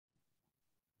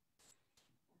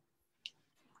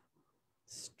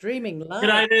Streaming live.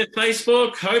 G'day there,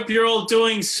 Facebook. Hope you're all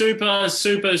doing super,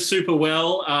 super, super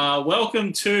well.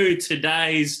 Welcome to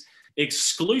today's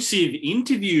exclusive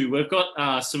interview. We've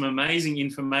got some amazing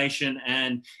information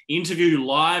and interview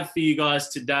live for you guys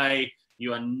today.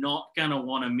 You are not going to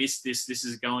want to miss this. This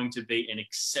is going to be an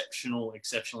exceptional,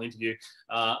 exceptional interview.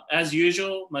 As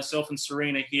usual, myself and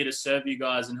Serena here to serve you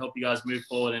guys and help you guys move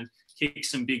forward and kick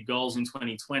some big goals in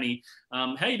 2020.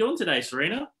 How are you doing today,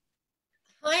 Serena?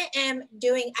 I am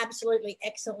doing absolutely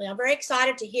excellently. I'm very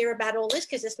excited to hear about all this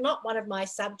because it's not one of my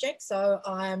subjects. So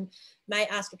I may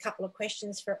ask a couple of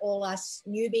questions for all us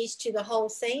newbies to the whole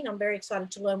scene. I'm very excited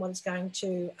to learn what it's going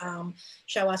to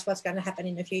show us what's going to happen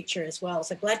in the future as well.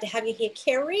 So glad to have you here,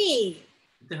 Kerry.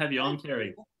 Good to have you on,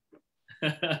 Kerry.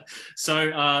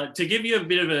 So to give you a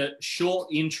bit of a short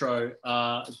intro,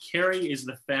 Kerry is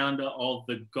the founder of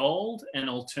the Gold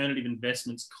and Alternative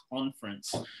Investments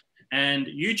Conference and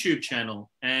YouTube channel,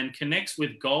 and connects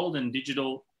with gold and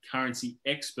digital currency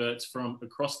experts from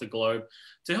across the globe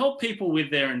to help people with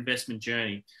their investment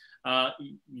journey.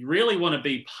 You really want to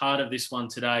be part of this one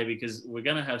today because we're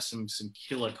going to have some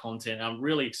killer content. I'm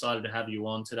really excited to have you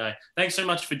on today. Thanks so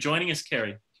much for joining us,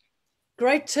 Kerry.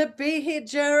 Great to be here,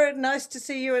 Jared. Nice to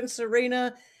see you and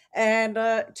Serena, and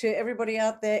to everybody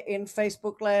out there in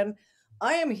Facebook land.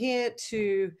 I am here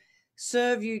to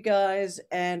serve you guys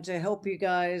and to help you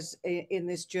guys in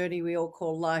this journey we all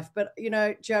call life. But, you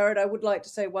know, Jared, I would like to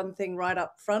say one thing right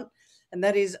up front, and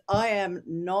that is I am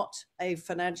not a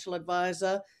financial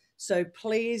advisor. So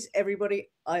please, everybody,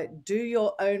 do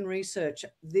your own research.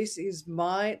 This is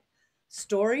my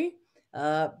story,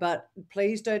 but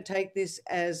please don't take this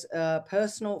as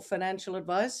personal financial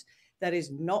advice. That is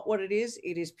not what it is.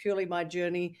 It is purely my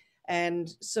journey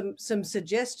and some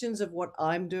suggestions of what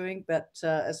I'm doing. But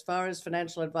as far as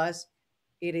financial advice,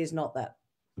 it is not that.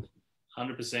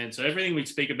 100%. So everything we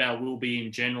speak about will be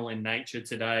in general in nature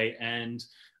today. And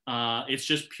it's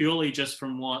just purely just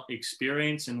from what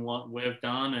experience and what we've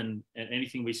done, and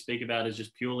anything we speak about is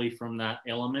just purely from that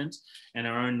element and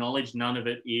our own knowledge. None of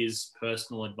it is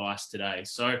personal advice today.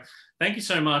 So thank you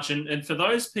so much. And for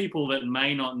those people that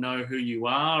may not know who you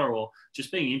are or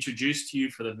just being introduced to you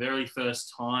for the very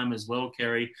first time as well,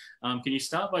 Kerry, can you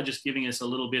start by just giving us a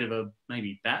little bit of a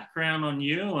maybe background on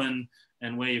you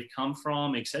and where you've come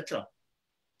from, etc.?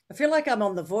 I feel like I'm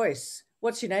on The Voice.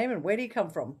 What's your name and where do you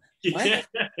come from? Yeah.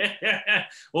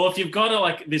 Well, if you've got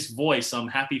like this voice, I'm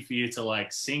happy for you to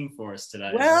like sing for us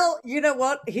today. Well, you know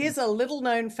what? Here's a little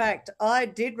known fact. I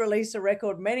did release a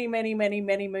record many, many, many,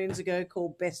 many moons ago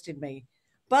called Best in Me,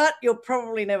 but you'll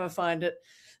probably never find it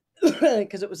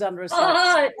because it was under a...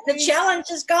 Oh, the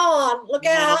challenge is gone. Look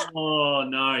out. Oh,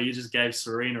 no, you just gave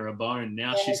Serena a bone.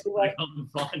 Now she's going to come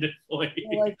and find it for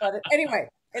you.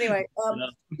 Anyway,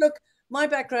 look, my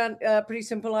background, pretty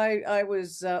simple. I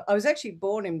was actually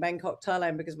born in Bangkok,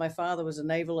 Thailand, because my father was a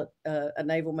naval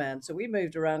man. So we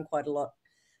moved around quite a lot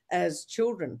as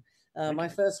children. My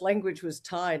first language was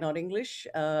Thai, not English.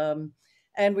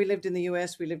 And we lived in the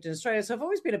US, we lived in Australia. So I've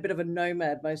always been a bit of a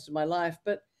nomad most of my life.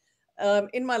 But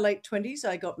in my late 20s,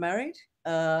 I got married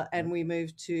and we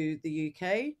moved to the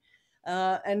UK.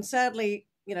 And sadly,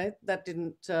 you know, that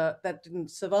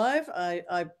didn't survive.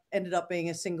 I ended up being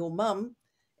a single mum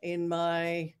in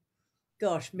my,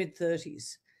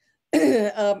 mid-30s.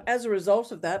 As a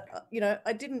result of that, you know,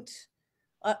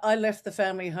 I left the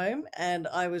family home and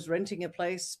I was renting a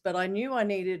place, but I knew I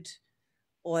needed,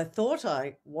 or I thought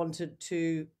I wanted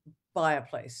to buy a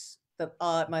place that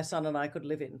my son and I could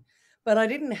live in, but I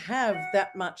didn't have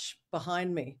that much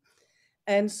behind me.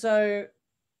 And so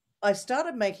I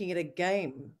started making it a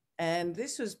game. And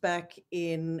this was back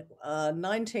in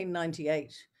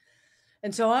 1998.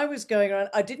 And so I was going around,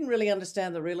 I didn't really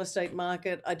understand the real estate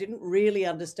market. I didn't really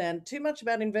understand too much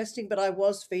about investing, but I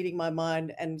was feeding my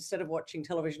mind. And instead of watching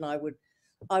television, I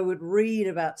would read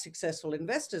about successful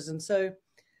investors. And so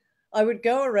I would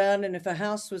go around, and if a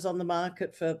house was on the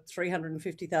market for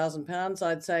 £350,000,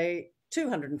 I'd say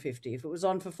 250. If it was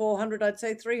on for 400, I'd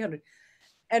say 300.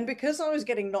 And because I was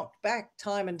getting knocked back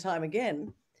time and time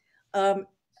again,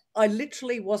 I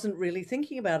literally wasn't really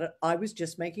thinking about it. I was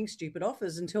just making stupid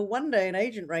offers until one day an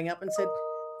agent rang up and said,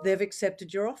 they've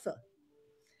accepted your offer.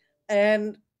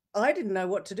 And I didn't know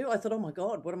what to do. I thought, oh my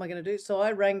God, what am I going to do? So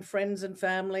I rang friends and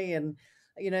family, and,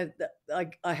 you know,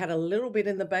 I had a little bit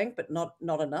in the bank, but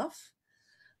not enough.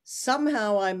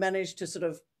 Somehow I managed to sort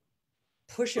of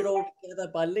push it all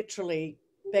together by literally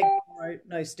beg,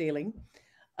 no stealing.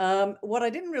 What I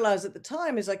didn't realize at the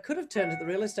time is I could have turned to the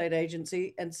real estate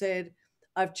agency and said,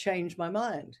 I've changed my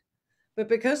mind. But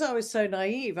because I was so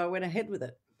naive, I went ahead with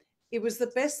it. It was the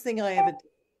best thing I ever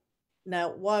did.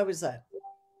 Now, why was that?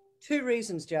 Two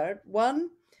reasons, Jared. One,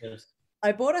 Yes.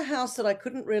 I bought a house that I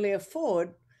couldn't really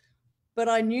afford, but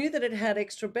I knew that it had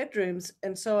extra bedrooms.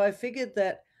 And so I figured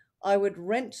that I would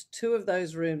rent two of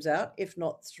those rooms out, if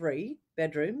not three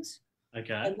bedrooms,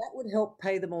 Okay. and that would help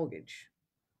pay the mortgage.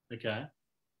 Okay.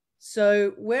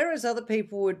 So whereas other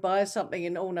people would buy something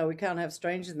and, oh no, we can't have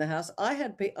strangers in the house, I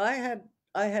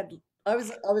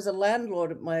was a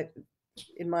landlord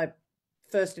in my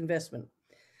first investment,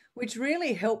 which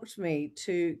really helped me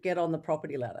to get on the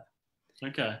property ladder.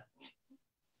 Okay.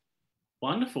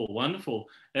 Wonderful, wonderful.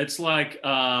 It's like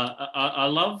I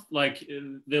love, like,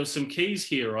 there were some keys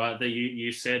here, right, that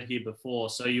you said here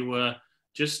before. So you were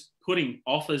just putting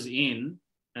offers in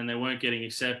and they weren't getting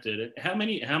accepted. How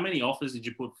many offers did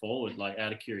you put forward, like,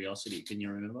 out of curiosity? Can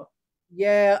you remember?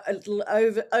 Yeah,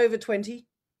 over 20.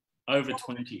 Over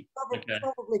 20. Okay.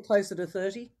 Probably closer to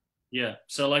 30. Yeah.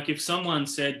 So, like, if someone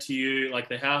said to you, like,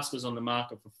 the house was on the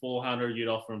market for 400, you'd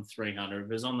offer them 300. If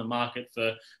it was on the market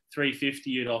for 350,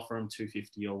 you'd offer them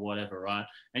 250 or whatever, right?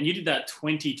 And you did that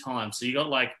 20 times. So you got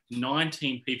like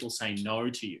 19 people say no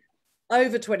to you.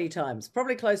 Over 20 times,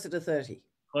 probably closer to 30.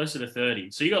 Closer to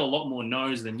 30. So you got a lot more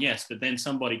no's than yes, but then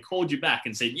somebody called you back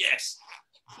and said yes.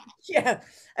 Yeah.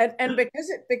 And because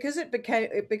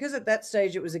at that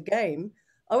stage it was a game,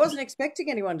 I wasn't expecting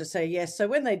anyone to say yes. So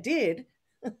when they did,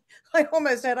 I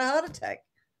almost had a heart attack.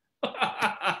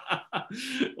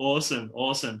 Awesome,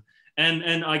 awesome.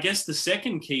 And I guess the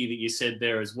second key that you said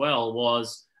there as well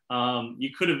was you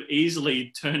could have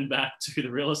easily turned back to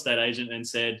the real estate agent and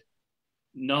said,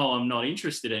 no, I'm not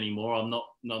interested anymore. I'm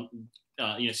not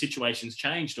situation's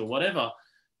changed or whatever.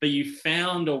 But you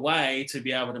found a way to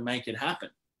be able to make it happen.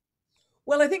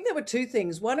 Well, I think there were two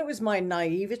things. One, it was my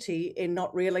naivety in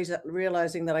not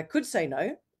realizing that I could say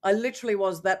no. I literally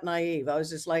was that naive. I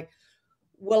was just like,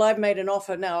 well, I've made an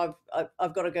offer now.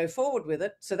 I've got to go forward with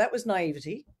it. So that was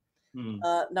naivety,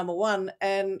 number one.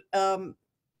 And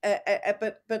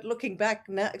but looking back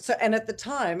now, and at the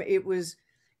time it was,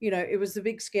 it was the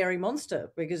big scary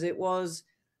monster, because it was,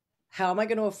 how am I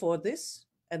going to afford this?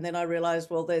 And then I realized,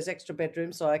 well, there's extra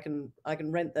bedrooms, so I can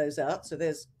rent those out. So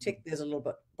there's a little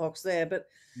bit box there. But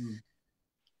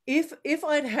if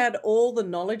I'd had all the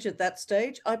knowledge at that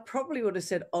stage, I probably would have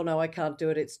said, oh no, I can't do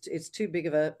it. It's too big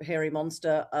of a hairy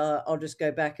monster. I'll just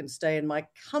go back and stay in my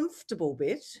comfortable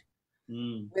bit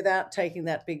without taking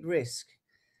that big risk.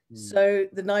 So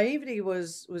the naivety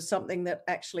was something that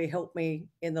actually helped me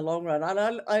in the long run.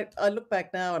 And I look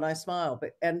back now and I smile,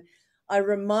 and I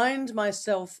remind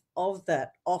myself of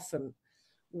that often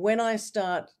when I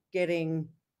start getting,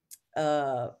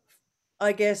 I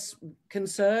guess,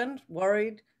 concerned,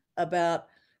 worried about,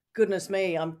 goodness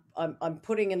me, I'm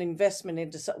putting an investment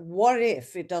into what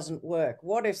if it doesn't work?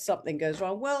 What if something goes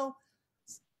wrong? Well,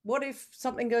 what if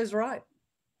something goes right?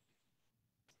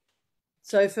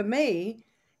 So for me,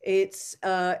 it's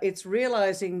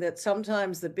realizing that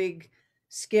sometimes the big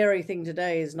scary thing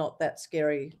today is not that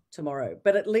scary tomorrow.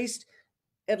 But at least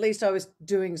I was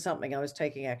doing something. I was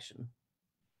taking action.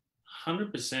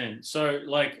 100%. So,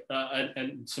 like,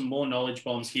 and some more knowledge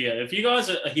bombs here. If you guys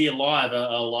are here live,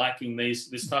 are liking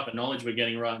this type of knowledge we're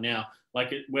getting right now,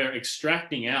 like, we're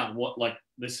extracting out what, like,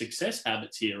 the success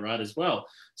habits here, right, as well.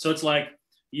 So it's like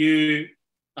you,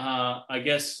 I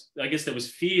guess there was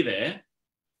fear there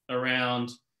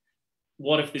around,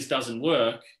 what if this doesn't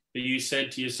work? But you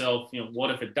said to yourself,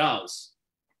 what if it does?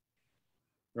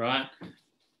 Right?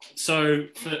 So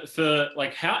for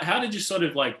like, how did you sort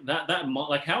of, like, that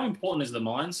like, how important is the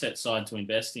mindset side to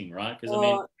investing, right?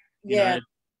 Because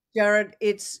Jared,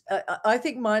 it's I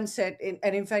think mindset,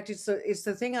 and in fact it's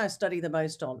the thing I study the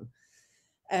most on.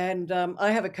 And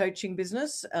I have a coaching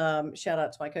business. Shout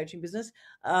out to my coaching business.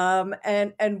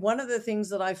 And one of the things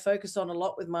that I focus on a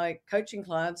lot with my coaching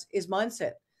clients is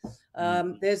mindset.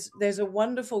 There's a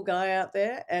wonderful guy out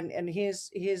there, and here's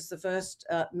the first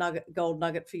gold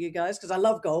nugget for you guys, because I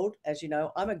love gold. As you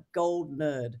know, I'm a gold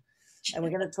nerd, and we're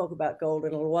going to talk about gold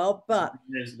in a little while. But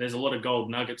there's a lot of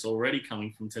gold nuggets already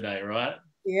coming from today, right?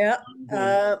 Yeah,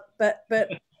 but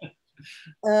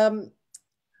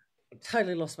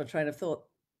totally lost my train of thought.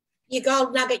 Your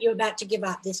gold nugget you're about to give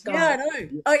up, this guy. Yeah, I know.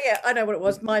 Oh yeah, I know what it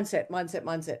was. Mindset.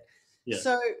 Yeah.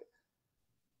 So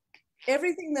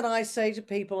everything that I say to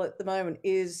people at the moment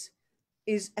is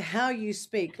how you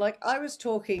speak. Like, I was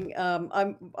talking,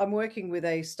 I'm working with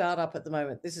a startup at the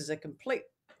moment. This is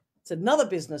it's another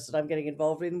business that I'm getting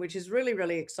involved in, which is really,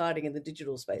 really exciting in the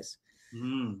digital space.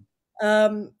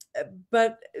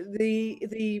 But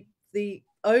the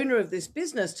owner of this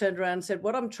business turned around and said,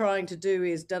 what I'm trying to do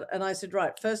is, and I said,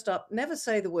 right, first up, never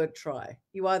say the word try.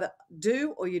 You either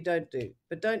do or you don't do,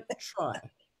 but don't try.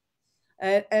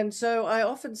 And so I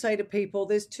often say to people,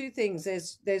 there's two things.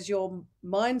 There's your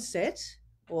mindset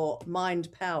or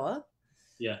mind power.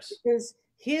 Yes. Because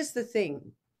here's the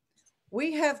thing.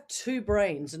 We have two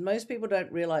brains, and most people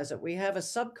don't realize it. We have a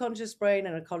subconscious brain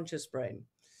and a conscious brain.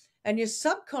 And your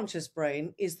subconscious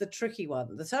brain is the tricky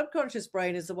one. The subconscious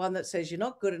brain is the one that says you're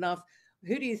not good enough.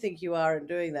 Who do you think you are in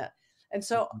doing that? And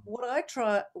so what I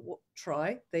try,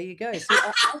 there you go. See,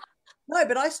 no,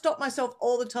 but I stop myself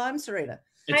all the time, Serena.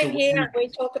 Same here. We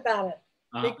talk about it.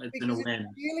 Because it's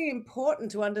really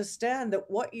important to understand that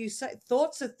what you say,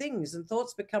 thoughts are things and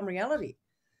thoughts become reality.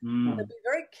 So be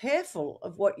very careful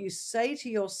of what you say to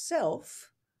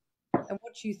yourself and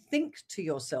what you think to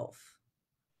yourself.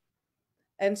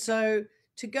 And so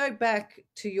to go back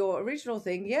to your original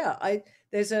thing,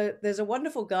 there's a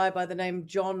wonderful guy by the name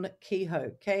John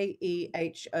Kehoe,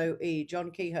 Kehoe,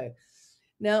 John Kehoe.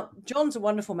 Now, John's a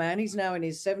wonderful man. He's now in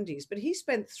his 70s, but he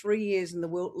spent 3 years in the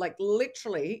world, like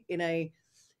literally in a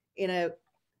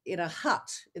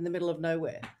hut in the middle of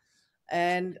nowhere.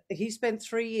 And he spent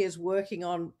 3 years working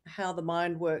on how the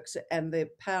mind works and the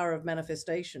power of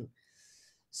manifestation.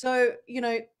 So,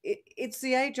 it's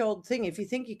the age-old thing. If you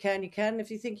think you can, you can.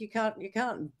 If you think you can't, you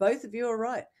can't. Both of you are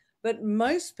right. But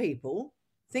most people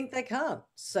think they can't,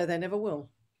 so they never will.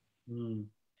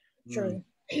 True.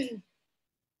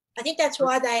 I think that's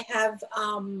why they have,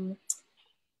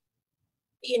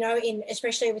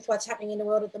 especially with what's happening in the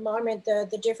world at the moment,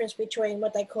 the difference between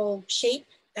what they call sheep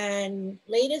and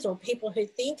leaders, or people who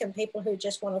think and people who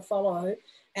just want to follow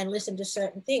and listen to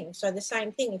certain things. So the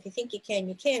same thing, if you think you can,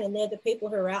 you can. And they're the people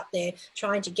who are out there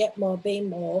trying to get more, be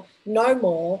more, know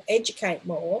more, educate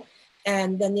more.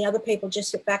 And then the other people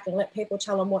just sit back and let people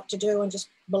tell them what to do and just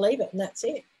believe it. And that's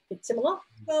it. It's similar.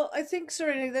 Well, I think,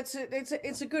 Serena,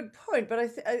 it's a good point. But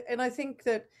I think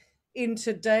that in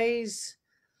today's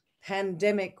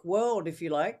pandemic world, if you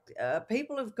like,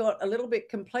 people have got a little bit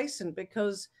complacent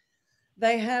because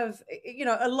they have,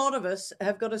 a lot of us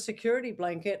have got a security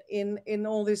blanket in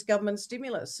all this government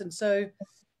stimulus. And so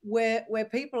where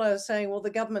people are saying, well, the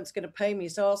government's going to pay me,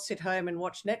 so I'll sit home and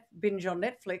binge on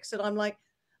Netflix. And I'm like,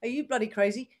 are you bloody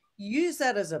crazy? Use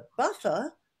that as a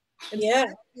buffer and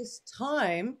spend this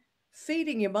time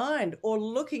feeding your mind or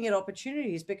looking at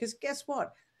opportunities, because guess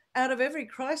what? Out of every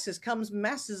crisis comes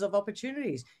masses of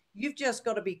opportunities. You've just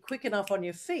got to be quick enough on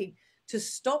your feet to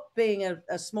stop being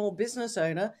a small business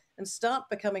owner and start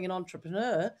becoming an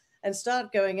entrepreneur and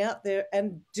start going out there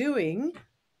and doing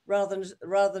rather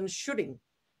than shoulding.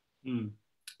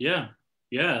 Yeah.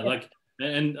 Like,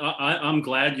 and I'm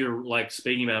glad you're like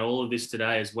speaking about all of this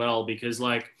today as well, because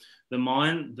like the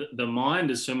mind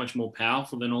is so much more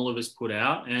powerful than all of us put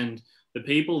out. And the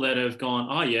people that have gone,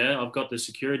 oh yeah, I've got the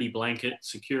security blanket,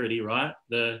 right?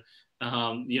 The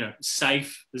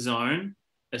safe zone,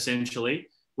 essentially,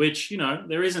 which,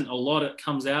 there isn't a lot that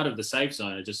comes out of the safe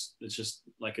zone. It's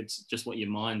just what your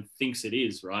mind thinks it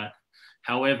is, right?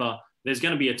 However, there's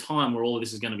going to be a time where all of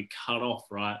this is going to be cut off,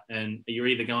 right? And you're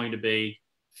either going to be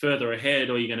further ahead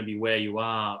or you're going to be where you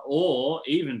are, or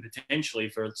even potentially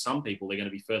for some people, they're going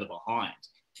to be further behind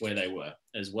where they were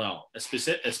as well,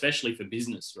 especially for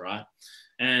business, right?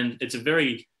 And it's a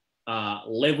very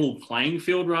level playing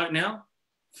field right now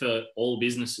for all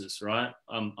businesses, right?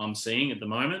 I'm seeing at the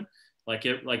moment,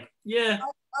 yeah.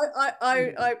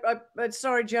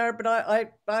 Sorry, Jared, but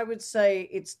I would say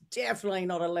it's definitely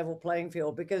not a level playing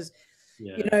field, because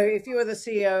if you were the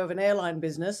CEO of an airline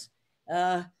business,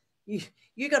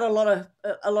 you got a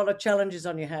lot of challenges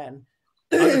on your hand.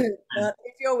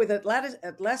 If you're with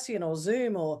Atlassian or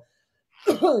Zoom or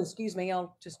excuse me,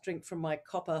 I'll just drink from my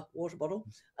copper water bottle.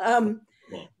 I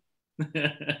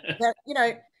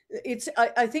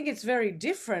think it's very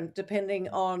different depending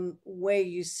on where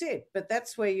you sit, but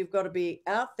that's where you've got to be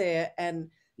out there and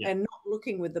not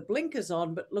looking with the blinkers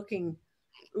on, but looking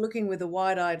with a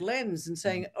wide-eyed lens and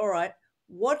saying, all right,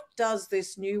 what does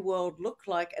this new world look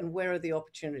like and where are the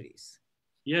opportunities?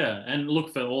 Yeah, and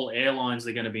look, for all airlines,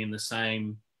 they're going to be in the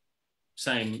same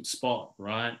spot,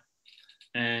 right?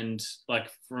 And like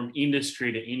from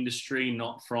industry to industry,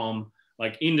 not from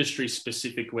like industry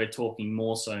specific, we're talking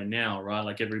more so now, right?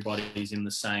 Like everybody's in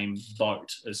the same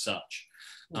boat as such.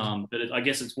 But I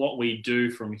guess it's what we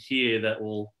do from here that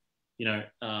will,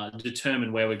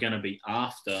 determine where we're going to be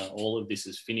after all of this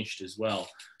is finished as well.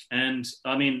 And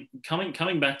I mean,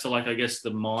 coming back to like, I guess the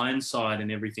mind side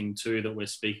and everything too that we're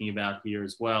speaking about here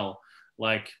as well,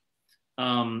 like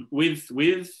with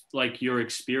like your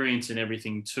experience and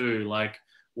everything too, like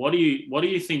what do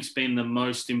you think's been the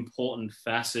most important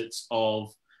facets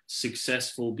of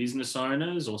successful business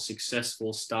owners or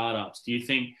successful startups? Do you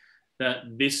think that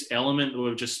this element that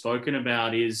we've just spoken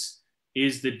about is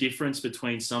is the difference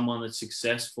between someone that's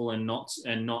successful and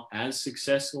not as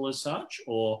successful as such?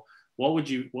 Or what would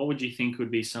you think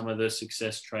would be some of the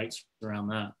success traits around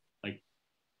that, like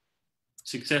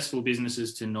successful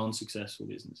businesses to non-successful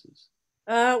businesses?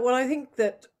 Well, I think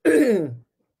that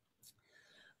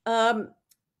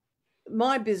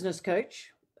my business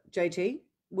coach, JT,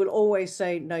 will always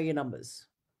say, know your numbers.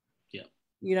 Yeah.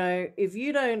 You know, if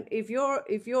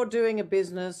you're doing a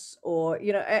business, or,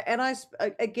 you know, and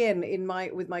again,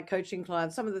 with my coaching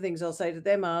clients, some of the things I'll say to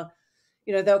them are,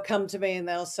 you know, they'll come to me and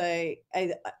they'll say,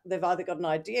 hey, they've either got an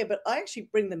idea, but I actually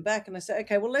bring them back and I say,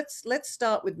 okay, well, let's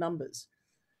start with numbers.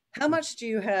 How much do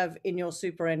you have in your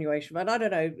superannuation fund? I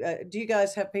don't know. Do you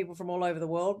guys have people from all over the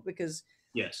world? Because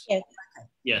yes. Yes.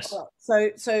 Yes.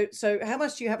 So how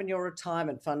much do you have in your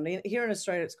retirement fund? Here in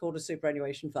Australia, it's called a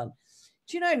superannuation fund.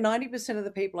 Do you know 90% of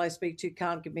the people I speak to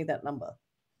can't give me that number?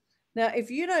 Now, if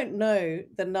you don't know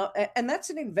and that's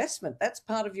an investment, that's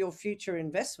part of your future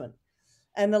investment.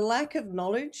 And the lack of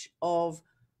knowledge of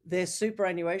their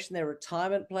superannuation, their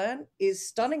retirement plan is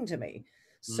stunning to me.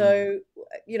 So,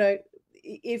 you know,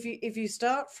 if you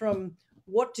start from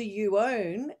what do you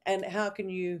own and how can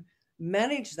you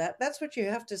manage that, that's what you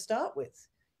have to start with.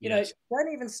 You know,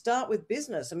 don't even start with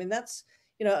business. I mean, that's,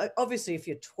 you know, obviously if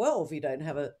you're 12, you don't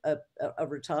have a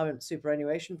retirement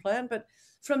superannuation plan, but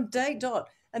from day dot.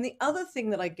 And the other thing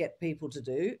that I get people to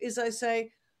do is I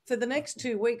say, for the next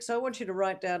 2 weeks, I want you to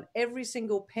write down every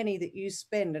single penny that you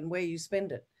spend and where you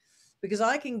spend it, because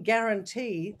I can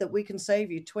guarantee that we can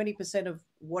save you 20% of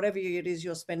whatever it is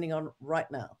you're spending on right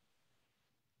now.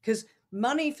 Because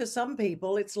money for some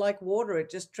people, it's like water.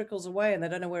 It just trickles away and they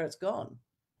don't know where it's gone.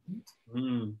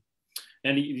 Mm.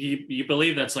 And you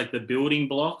believe that's like the building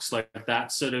blocks, like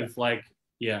that sort of like,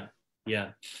 yeah,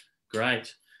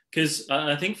 great. Because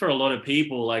I think for a lot of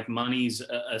people, like money's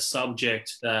a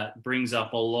subject that brings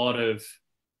up a lot of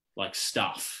like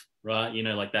stuff, right? You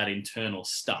know, like that internal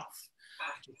stuff.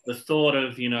 The thought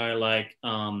of, you know, like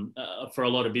for a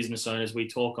lot of business owners, we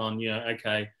talk on, you know,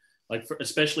 okay, like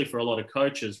especially for a lot of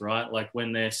coaches, right? Like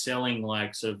when they're selling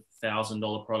like sort of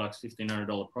 $1,000 products,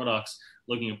 $1,500 products,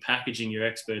 looking at packaging your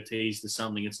expertise to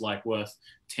something it's like worth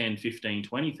 $10,000, $15,000,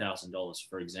 $20,000,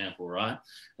 for example, right?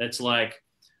 That's like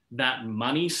that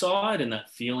money side, and that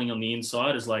feeling on the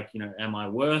inside is like, you know, am I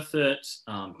worth it?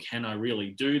 Can I really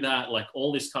do that? Like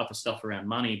all this type of stuff around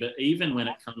money. But even when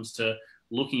it comes to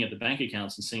looking at the bank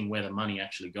accounts and seeing where the money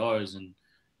actually goes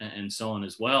and so on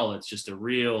as well, it's just a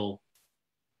real,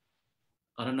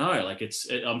 I don't know, like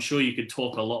I'm sure you could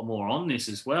talk a lot more on this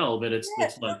as well, but it's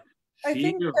like I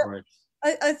fear think or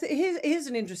here's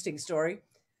an interesting story.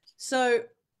 So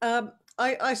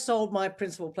I sold my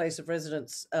principal place of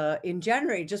residence in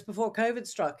January, just before COVID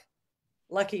struck.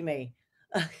 Lucky me.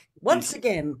 Once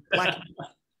again, lucky.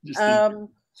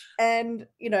 And,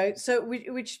 you know, so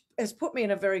which has put me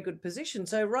in a very good position.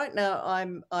 So right now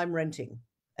I'm renting,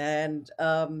 and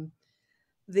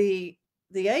the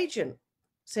agent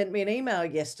sent me an email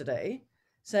yesterday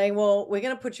saying, well, we're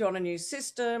going to put you on a new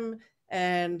system,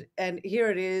 and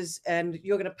here it is, and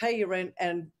you're going to pay your rent,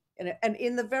 and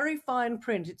in the very fine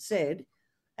print it said,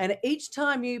 and each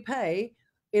time you pay,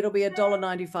 it'll be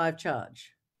 $1.95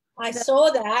 charge. I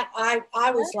saw that.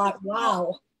 I was like,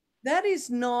 wow. That is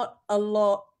not a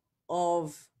lot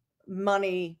of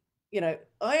money. You know,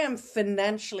 I am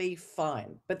financially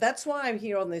fine, but that's why I'm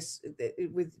here on this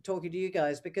with talking to you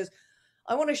guys, because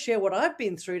I want to share what I've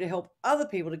been through to help other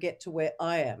people to get to where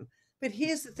I am. But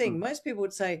here's the thing. Most people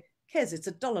would say, Kez, it's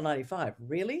 $1.95.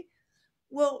 Really?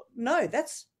 Well, no,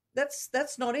 that's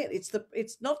not it.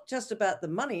 It's not just about the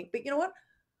money, but you know what?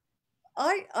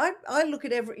 I look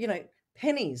at every, you know,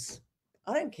 pennies.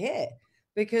 I don't care,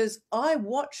 because I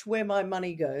watch where my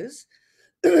money goes,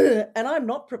 and I'm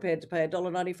not prepared to pay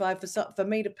 $1.95 for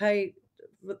me to pay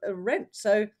rent.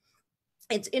 So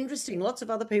it's interesting. Lots of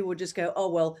other people would just go, oh,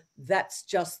 well, that's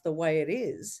just the way it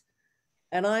is.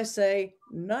 And I say,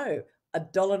 no,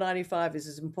 $1.95 is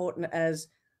as important as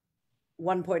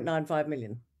 1.95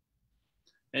 million.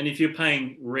 And if you're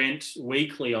paying rent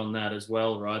weekly on that as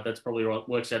well, right? That's probably what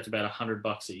works out to about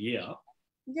 $100 a year.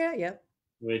 Yeah.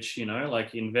 Which, you know,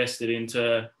 like invested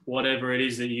into whatever it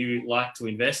is that you like to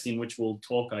invest in, which we'll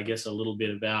talk, I guess, a little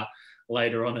bit about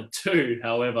later on it too.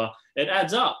 However, it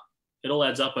adds up. It all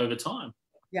adds up over time.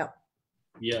 Yeah.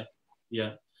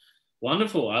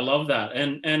 Wonderful. I love that.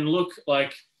 And look,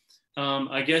 like,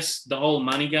 I guess the whole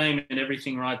money game and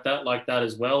everything like that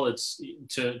as well. It's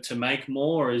to make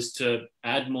more is to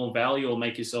add more value or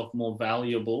make yourself more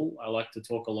valuable. I like to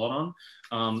talk a lot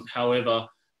on. However,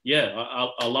 yeah,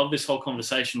 I love this whole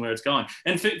conversation where it's going.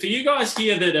 And for you guys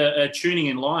here that are tuning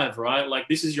in live, right? Like,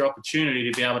 this is your opportunity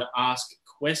to be able to ask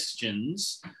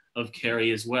questions of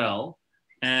Kerry as well.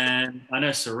 And I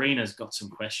know Serena's got some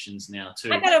questions now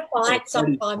too. I got to fight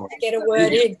sometimes to get a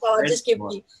word in, so I'll just get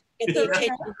the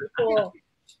attention before.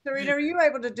 Serena, are you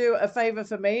able to do a favor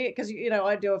for me? Because, you know,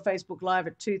 I do a Facebook Live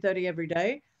at 2:30 every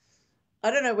day. I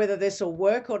don't know whether this will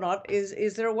work or not.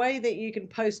 Is there a way that you can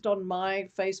post on my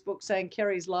Facebook saying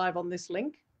Kerry's live on this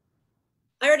link?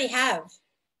 I already have.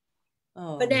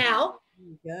 Oh, for now.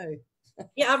 There you go.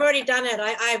 Yeah, I've already done it.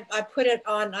 I put it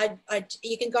on.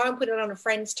 You can go and put it on a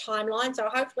friend's timeline. So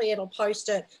hopefully it'll post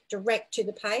it direct to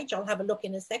the page. I'll have a look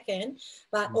in a second,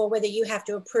 or whether you have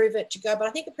to approve it to go. But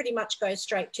I think it pretty much goes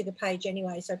straight to the page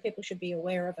anyway. So people should be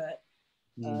aware of it.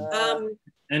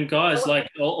 And guys, like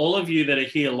all of you that are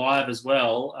here live as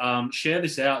well, share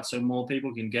this out so more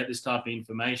people can get this type of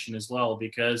information as well.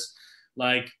 Because,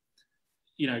 like,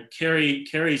 you know,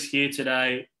 Kerry's here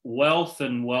today, wealth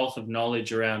of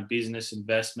knowledge around business,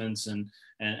 investments,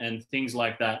 and things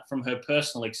like that from her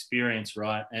personal experience,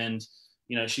 right? And,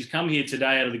 you know, she's come here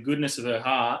today out of the goodness of her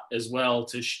heart as well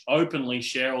to openly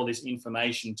share all this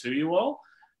information to you all.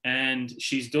 And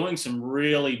she's doing some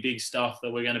really big stuff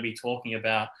that we're going to be talking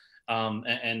about,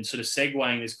 and sort of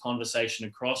segueing this conversation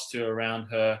across to around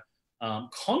her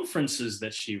conferences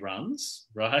that she runs,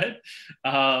 right?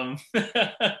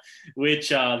 Which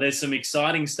there's some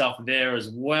exciting stuff there as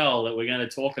well that we're going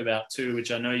to talk about too,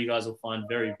 which I know you guys will find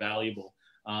very valuable.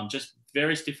 Just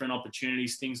various different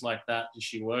opportunities, things like that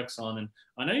she works on. And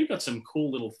I know you've got some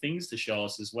cool little things to show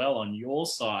us as well on your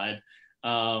side.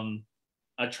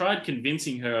 I tried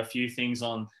convincing her a few things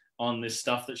on this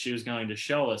stuff that she was going to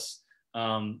show us.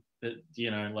 But, you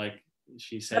know, like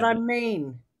she said, but I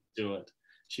mean, do it.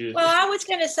 Well, I was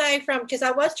going to say because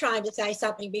I was trying to say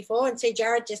something before, and see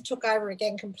Jared just took over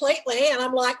again completely, and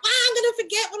I'm like, I'm going to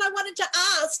forget what I wanted to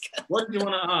ask. What did you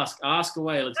want to ask? Ask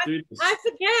away. Let's do this. I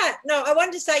forget. No, I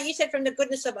wanted to say, you said from the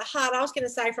goodness of her heart. I was going to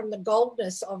say from the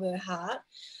goldness of her heart,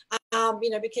 you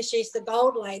know, because she's the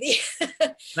gold lady.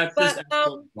 That's but,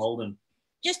 golden.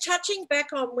 Just touching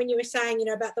back on when you were saying, you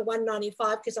know, about the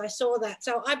 195, because I saw that.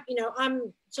 So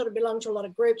I'm sort of belong to a lot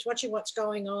of groups, watching what's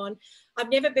going on.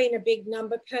 I've never been a big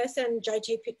number person.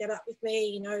 JT picked that up with me,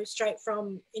 you know, straight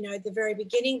from, you know, the very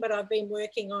beginning, but I've been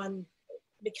working on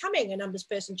becoming a numbers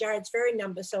person. Jared's very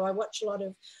number, so I watch a lot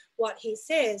of what he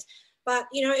says. But,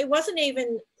 you know, it wasn't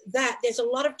even that. There's a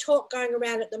lot of talk going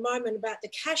around at the moment about the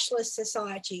cashless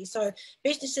society. So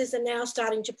businesses are now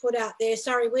starting to put out there,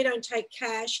 sorry, we don't take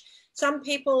cash. Some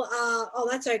people are, oh,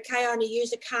 that's okay, I only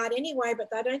use a card anyway, but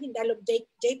I don't think they look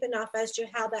deep enough as to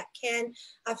how that can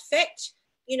affect,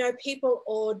 you know, people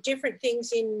or different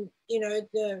things in, you know,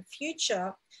 the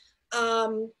future.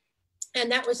 And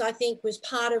that was, I think, was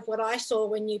part of what I saw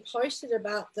when you posted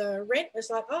about the rent. It was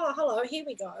like, oh, hello, here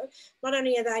we go. Not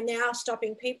only are they now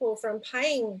stopping people from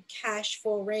paying cash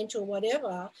for rent or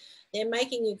whatever, they're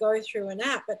making you go through an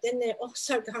app, but then they're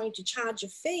also going to charge a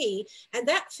fee. And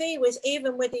that fee was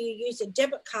even whether you use a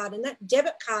debit card, and that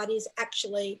debit card is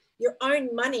actually your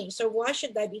own money. So why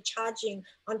should they be charging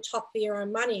on top of your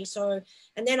own money? So,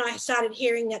 and then I started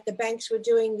hearing that the banks were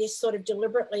doing this sort of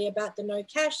deliberately about the no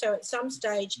cash. So at some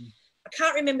stage, I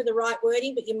can't remember the right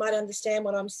wording, but you might understand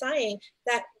what I'm saying,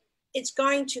 that it's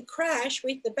going to crash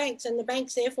with the banks, and the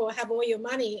banks therefore have all your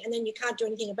money, and then you can't do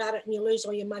anything about it and you lose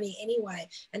all your money anyway.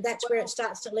 And that's where it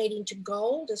starts to lead into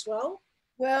gold as well.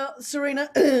 Well,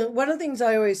 Serena, one of the things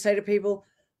I always say to people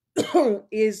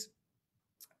is,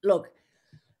 look,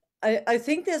 I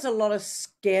think there's a lot of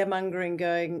scaremongering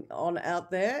going on out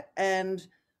there, and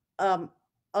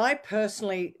I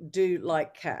personally do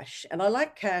like cash, and I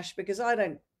like cash because I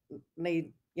don't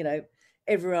need, you know,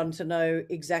 everyone to know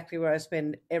exactly where I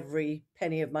spend every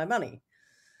penny of my money.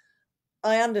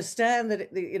 I understand that,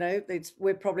 you know,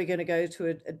 we're probably going to go to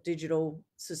a digital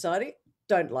society.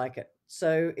 Don't like it.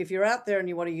 So if you're out there and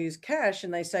you want to use cash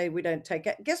and they say we don't take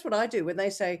it, guess what I do when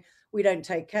they say we don't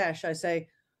take cash? I say,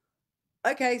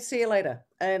 okay, see you later.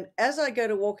 And as I go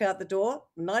to walk out the door,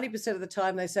 90% of the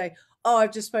time they say, oh,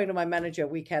 I've just spoken to my manager,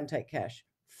 we can take cash.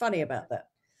 Funny about that.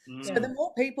 So the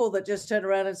more people that just turn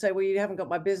around and say, well, you haven't got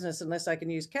my business unless I can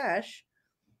use cash,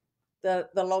 the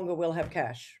longer we'll have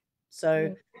cash.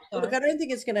 So look, I don't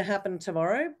think it's going to happen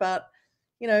tomorrow, but,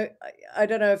 you know, I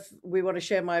don't know if we want to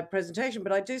share my presentation,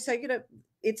 but I do say, you know,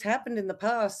 it's happened in the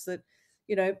past that,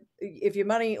 you know, if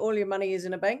all your money is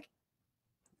in a bank,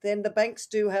 then the banks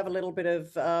do have a little bit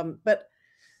of, but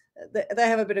they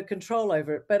have a bit of control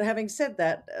over it. But having said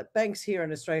that, banks here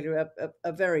in Australia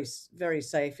are very, very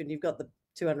safe, and you've got the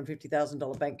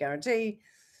 $250,000 bank guarantee.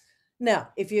 Now,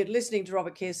 if you're listening to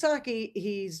Robert Kiyosaki,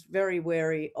 he's very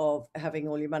wary of having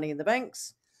all your money in the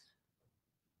banks.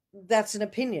 That's an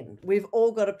opinion. We've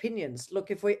all got opinions. Look,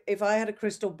 if I had a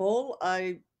crystal ball,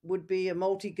 I would be a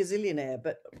multi-gazillionaire,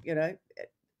 but you know,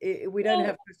 we don't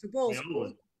have crystal balls. All we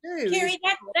do Kerry,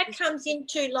 that comes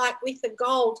into like with the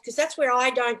gold, because that's where I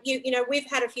don't, you know, we've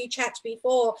had a few chats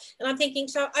before and I'm thinking,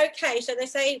 so, okay, so they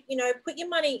say, you know, put your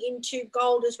money into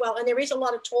gold as well. And there is a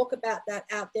lot of talk about that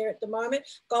out there at the moment.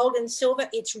 Gold and silver,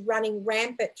 it's running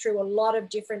rampant through a lot of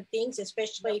different things,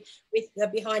 especially with the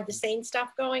behind the scenes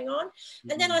stuff going on.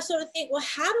 And then I sort of think, well,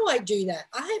 how do I do that?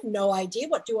 I have no idea.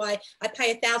 What do I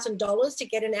pay $1,000 to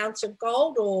get an ounce of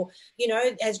gold, or, you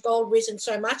know, has gold risen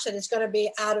so much that it's going to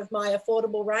be out of my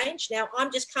affordable range? Now,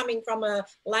 I'm just coming from a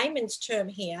layman's term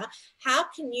here. How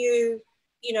can you,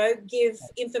 you know, give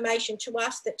information to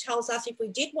us that tells us if we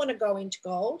did want to go into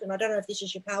gold, and I don't know if this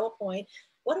is your PowerPoint,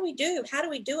 what do we do? How do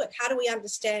we do it? How do we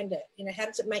understand it? You know, how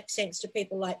does it make sense to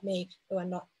people like me who are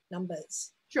not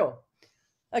numbers? Sure.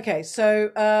 Okay,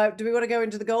 so do we want to go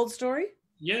into the gold story?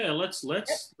 Yeah, let's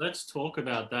talk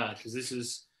about that, because this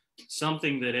is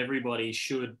something that everybody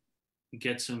should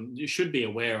be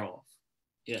aware of.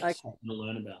 Yes, okay. To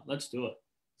learn about. Let's do it.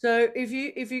 So if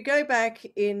you go back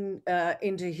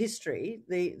into history,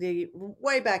 the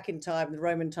way back in time, the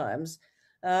Roman times,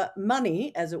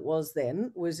 money as it was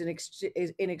then was in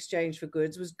exchange for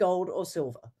goods was gold or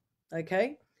silver.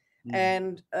 Okay.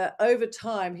 And over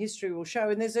time, history will show,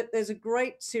 and there's a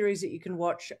great series that you can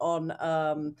watch on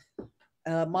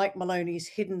Mike Maloney's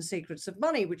Hidden Secrets of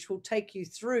Money, which will take you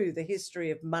through the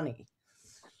history of money.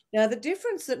 Now, the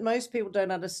difference that most people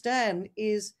don't understand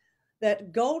is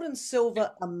that gold and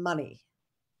silver are money.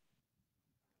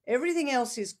 Everything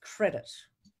else is credit.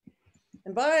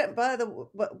 And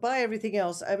by everything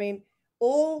else, I mean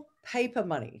all paper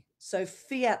money, so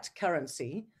fiat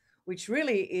currency, which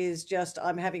really is just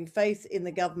I'm having faith in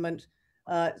the government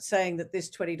saying that this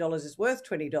 $20 is worth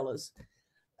 $20.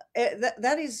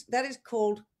 That is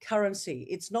called currency.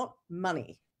 It's not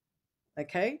money.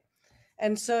 Okay?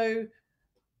 And so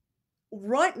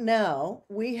right now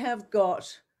we have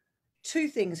got two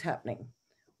things happening.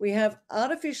 We have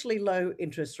artificially low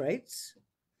interest rates,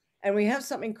 and we have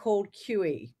something called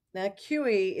QE. Now,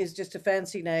 QE is just a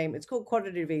fancy name. It's called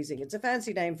quantitative easing. It's a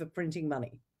fancy name for printing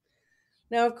money.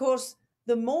 Now, of course,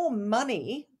 the more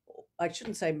money, I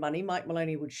shouldn't say money, Mike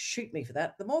Maloney would shoot me for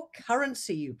that, the more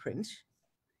currency you print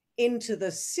into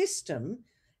the system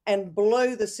and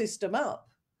blow the system up,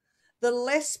 the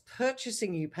less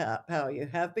purchasing power you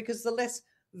have, because the less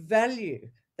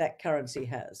value that currency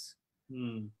has.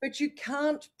 But you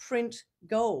can't print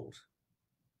gold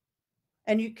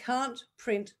and you can't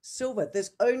print silver.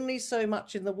 There's only so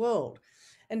much in the world.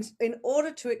 And in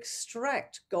order to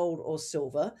extract gold or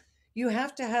silver, you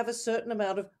have to have a certain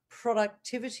amount of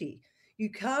productivity. You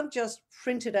can't just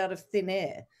print it out of thin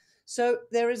air. So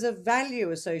there is a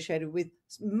value associated with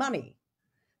money.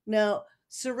 Now,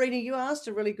 Serena, you asked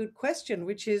a really good question,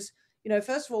 which is, you know,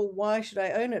 first of all, why should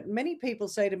I own it? Many people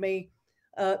say to me,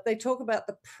 they talk about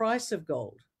the price of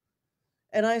gold.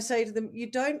 And I say to them,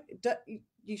 you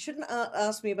shouldn't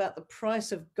ask me about the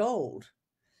price of gold,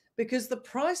 because the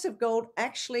price of gold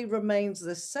actually remains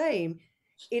the same.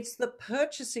 It's the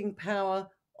purchasing power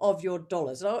of your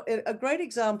dollars. A great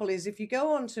example is if you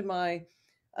go onto my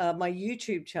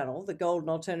YouTube channel, the Gold and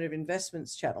Alternative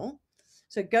Investments channel.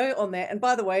 So go on there. And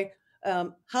by the way,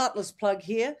 heartless plug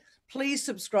here, please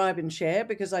subscribe and share,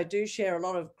 because I do share a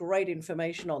lot of great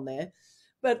information on there.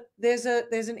 But there's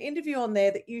an interview on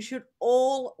there that you should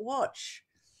all watch.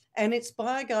 And it's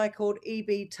by a guy called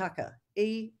E.B. Tucker.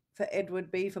 E for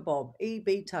Edward, B for Bob,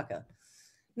 E.B. Tucker.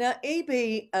 Now,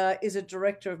 E.B. is a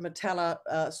director of Metalla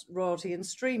Royalty and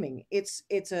Streaming. It's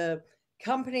a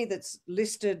company that's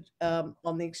listed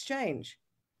on the exchange.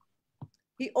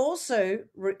 He also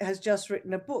has just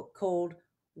written a book called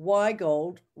Why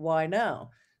Gold, Why Now?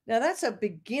 Now, that's a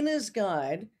beginner's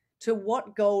guide to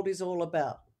what gold is all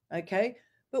about, okay?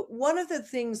 But one of the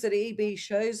things that EB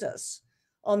shows us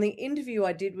on the interview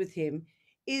I did with him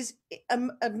is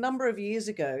a number of years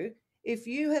ago, if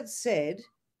you had said,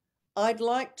 I'd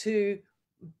like to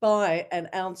buy an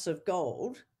ounce of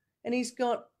gold, and he's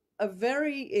got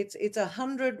it's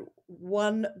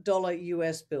 $101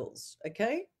 US bills,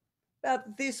 okay?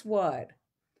 About this wide.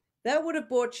 That would have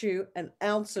bought you an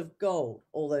ounce of gold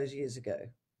all those years ago.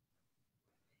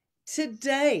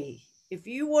 Today, if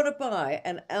you want to buy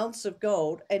an ounce of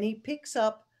gold, and he picks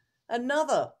up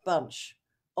another bunch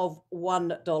of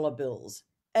 $1 bills,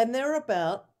 and they're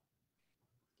about,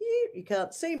 you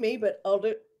can't see me, but I'll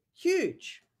do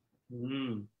huge.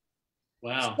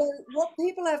 Wow. So what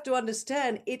people have to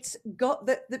understand, it's got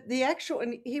the actual,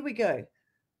 and here we go.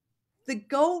 The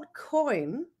gold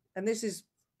coin, and this is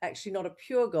actually not a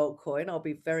pure gold coin, I'll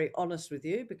be very honest with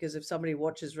you, because if somebody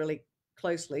watches really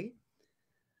closely,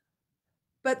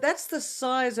 but that's the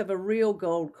size of a real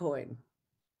gold coin.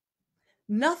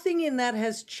 Nothing in that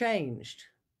has changed.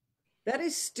 That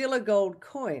is still a gold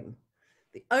coin.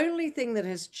 The only thing that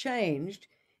has changed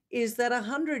is that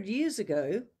 100 years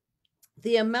ago,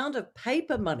 the amount of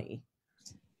paper money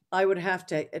I would have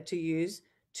to use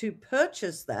to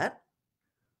purchase that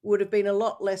would have been a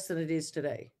lot less than it is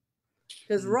today.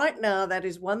 Because right now that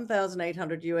is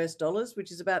 1,800 US dollars,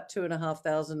 which is about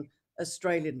 2,500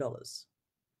 Australian dollars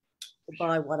to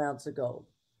buy 1 ounce of gold.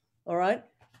 All right.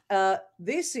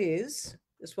 This is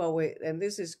just while we, and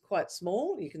this is quite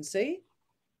small. You can see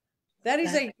that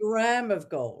is a gram of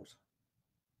gold.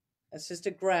 That's just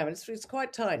a gram. It's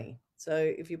quite tiny. So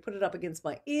if you put it up against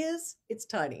my ears, it's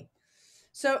tiny.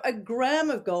 So a gram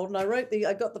of gold, and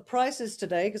I got the prices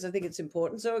today because I think it's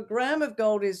important. So a gram of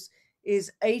gold is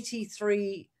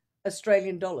 83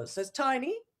 Australian dollars. So it's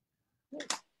tiny,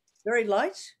 very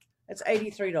light. It's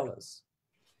 $83.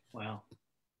 Wow.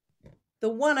 The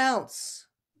 1 ounce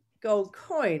gold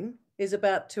coin is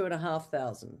about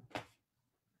 2,500.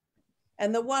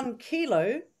 And the 1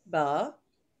 kilo bar,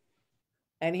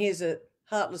 and here's a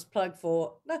heartless plug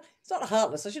for, no, it's not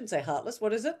heartless. I shouldn't say heartless.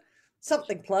 What is it?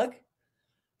 Something plug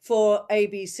for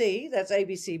ABC. That's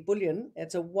ABC Bullion.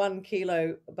 It's a 1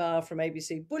 kilo bar from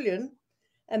ABC Bullion.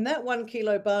 And that 1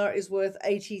 kilo bar is worth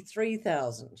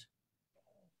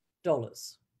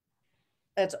 $83,000.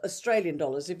 That's Australian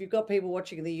dollars. If you've got people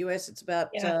watching in the US, it's about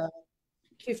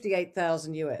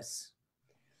 58,000 US.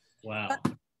 Wow.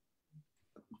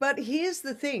 But here's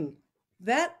the thing,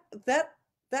 that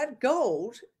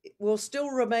gold will still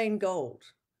remain gold.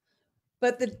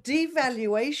 But the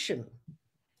devaluation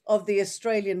of the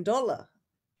Australian dollar,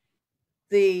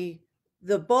 the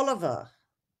bolivar,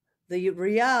 the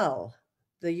real,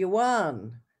 the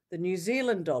yuan, the New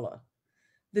Zealand dollar,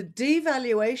 the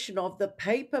devaluation of the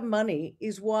paper money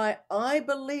is why I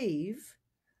believe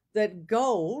that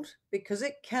gold, because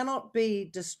it cannot be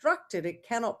destructed, it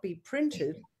cannot be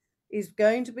printed, is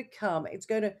going to become, it's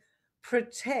going to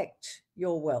protect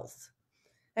your wealth.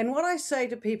 And what I say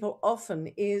to people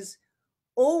often is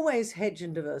always hedge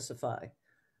and diversify.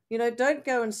 You know, don't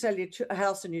go and sell your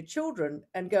house and your children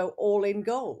and go all in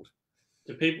gold.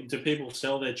 Do people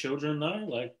sell their children though?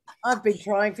 Like, I've been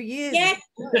trying for years. Yes.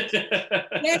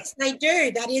 Yes, they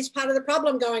do. That is part of the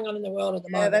problem going on in the world at the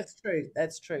moment. That's true.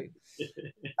 That's true.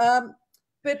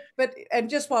 But and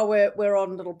just while we're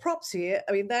on little props here,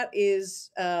 I mean that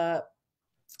is that's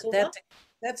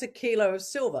a kilo of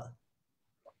silver.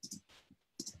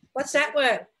 What's that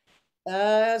worth?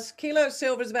 A kilo of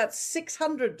silver is about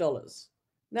 $600.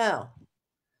 Now,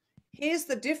 here's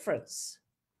the difference.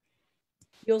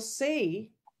 You'll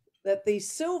see that the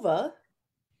silver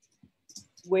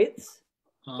width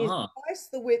is twice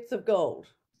the width of gold.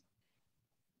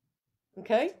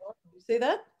 Okay, you see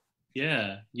that?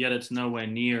 Yeah, yet it's nowhere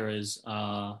near as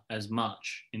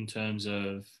much in terms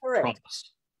of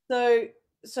price. So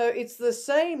it's the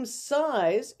same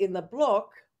size in the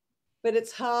block, but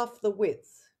it's half the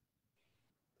width.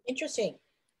 Interesting.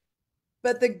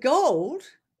 But the gold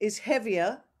is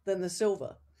heavier than the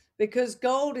silver because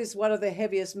gold is one of the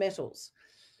heaviest metals.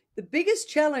 The biggest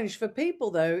challenge for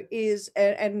people, though, is,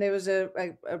 and there was a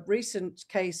recent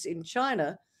case in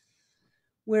China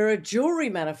where a jewelry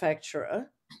manufacturer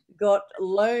got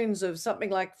loans of something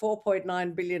like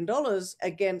 $4.9 billion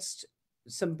against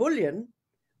some bullion,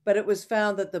 but it was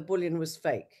found that the bullion was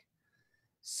fake.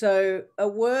 So a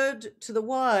word to the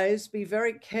wise, be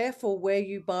very careful where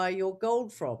you buy your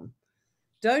gold from.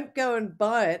 Don't go and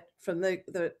buy it from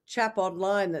the chap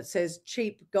online that says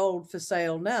cheap gold for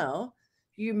sale now.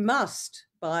 You must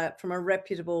buy it from a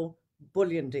reputable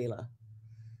bullion dealer.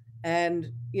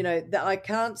 And, you know, I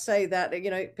can't say that, you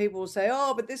know, people will say,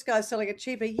 oh, but this guy's selling it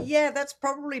cheaper. Yeah, that's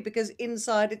probably because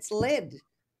inside it's lead.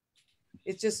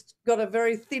 It's just got a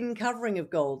very thin covering of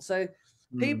gold. So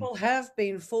people have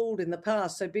been fooled in the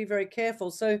past. So be very careful.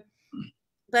 So,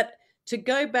 but to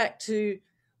go back to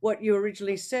what you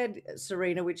originally said,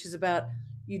 Serena, which is about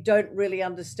you don't really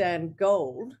understand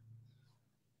gold.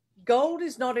 Gold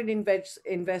is not an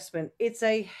investment. It's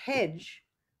a hedge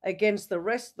against the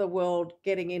rest of the world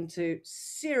getting into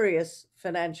serious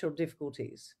financial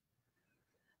difficulties.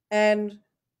 And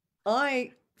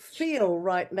I feel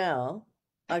right now,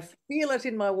 I feel it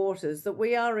in my waters that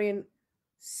we are in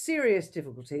serious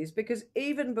difficulties because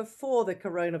even before the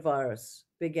coronavirus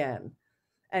began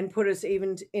and put us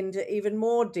even into even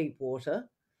more deep water,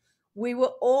 we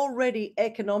were already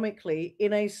economically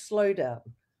in a slowdown.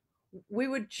 We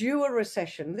were due a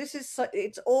recession.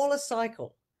 It's all a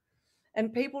cycle.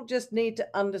 And people just need to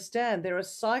understand there are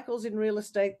cycles in real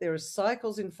estate, there are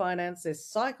cycles in finance, there's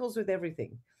cycles with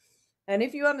everything. And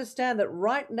if you understand that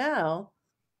right now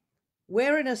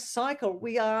we're in a cycle,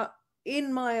 we are,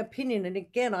 in my opinion, and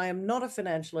again, I am not a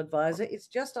financial advisor, it's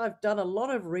just I've done a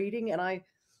lot of reading, and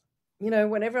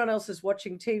when everyone else is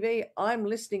watching TV, I'm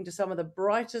listening to some of the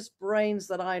brightest brains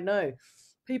that I know.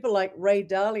 People like Ray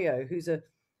Dalio,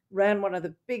 ran one of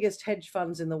the biggest hedge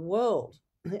funds in the world.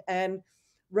 And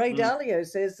Ray Dalio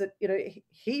says that,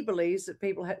 he believes that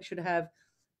people should have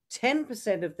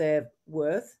 10% of their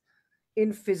worth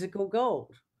in physical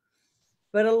gold.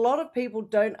 But a lot of people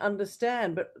don't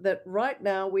understand that right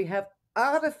now we have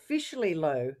artificially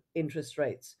low interest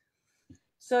rates.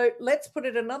 So let's put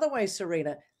it another way,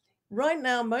 Serena. Right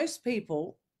now, most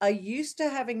people are used to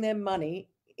having their money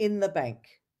in the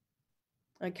bank.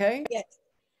 Okay? Yes.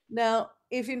 Now,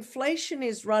 if inflation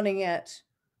is running at,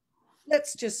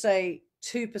 let's just say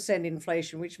 2%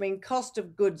 inflation, which means cost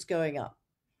of goods going up.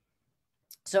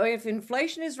 So if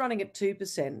inflation is running at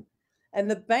 2%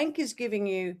 and the bank is giving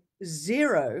you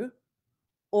 0,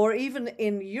 or even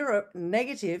in Europe,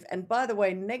 negative, and by the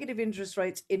way, negative interest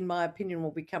rates, in my opinion,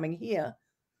 will be coming here,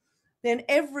 then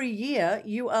every year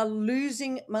you are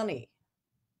losing money,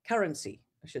 currency,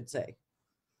 I should say.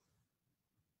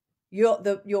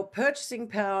 Your purchasing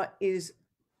power is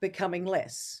becoming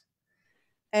less.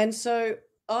 And so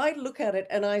I look at it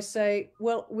and I say,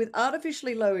 well, with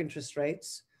artificially low interest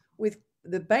rates, with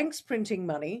the banks printing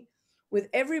money, with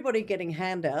everybody getting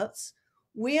handouts,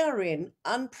 we are in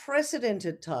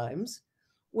unprecedented times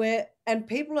and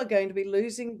people are going to be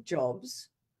losing jobs.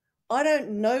 I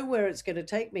don't know where it's going to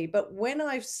take me, but when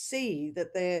I see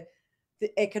that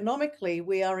economically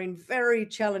we are in very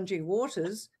challenging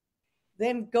waters,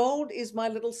 then gold is my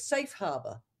little safe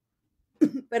harbor.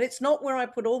 But it's not where I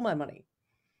put all my money.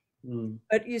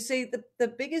 But you see, the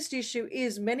biggest issue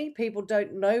is many people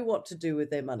don't know what to do with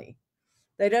their money.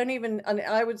 They don't even, and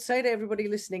I would say to everybody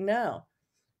listening now,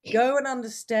 go and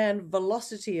understand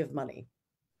velocity of money.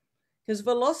 Because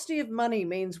velocity of money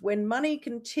means when money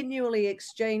continually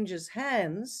exchanges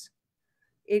hands,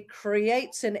 it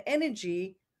creates an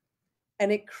energy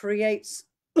and it creates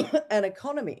an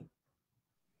economy.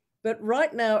 But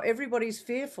right now, everybody's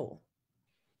fearful.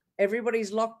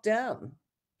 Everybody's locked down.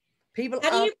 People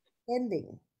aren't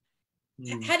spending.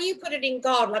 How do you put it in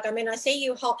gold? Like, I mean, I see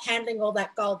you handling all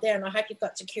that gold there, and I hope you've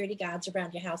got security guards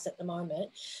around your house at the moment.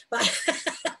 But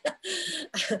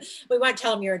we won't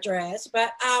tell them your address.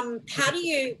 But how do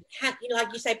you, like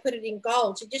you say, put it in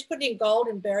gold? So just put it in gold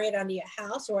and bury it under your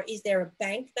house, or is there a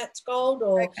bank that's gold?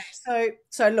 Or okay,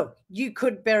 so look, you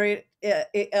could bury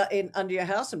it under your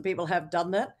house, and people have done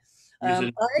that.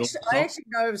 I actually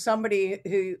know of somebody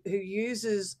who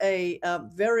uses a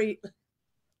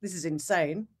this is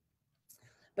insane,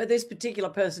 but this particular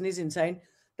person is insane.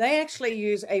 They actually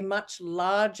use a much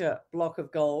larger block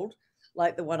of gold,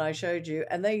 like the one I showed you,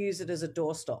 and they use it as a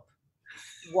doorstop.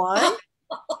 Why?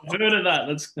 I've heard of that.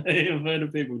 I've heard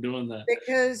of people doing that.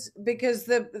 Because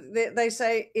they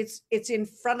say it's in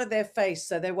front of their face,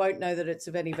 so they won't know that it's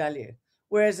of any value.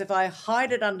 Whereas if I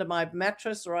hide it under my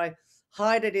mattress or I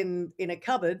hide it in a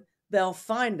cupboard, they'll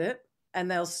find it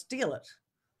and they'll steal it.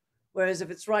 Whereas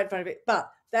if it's right in front of it, but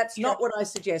that's not what I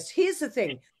suggest. Here's the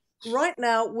thing. Right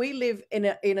now, we live in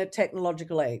a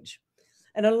technological age.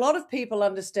 And a lot of people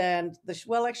understand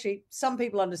some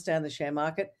people understand the share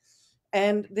market.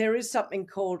 And there is something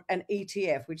called an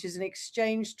ETF, which is an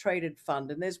exchange traded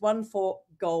fund. And there's one for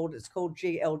gold. It's called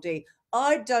GLD.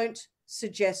 I don't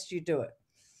suggest you do it.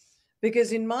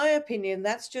 Because in my opinion,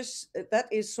 that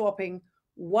is swapping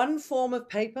one form of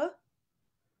paper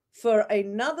for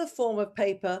another form of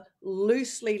paper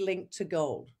loosely linked to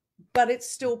gold, but it's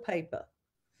still paper.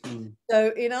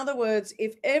 So in other words,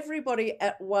 if everybody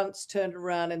at once turned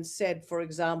around and said, for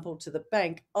example, to the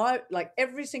bank, like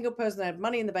every single person that had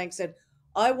money in the bank said,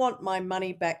 I want my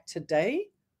money back today,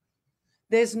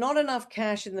 there's not enough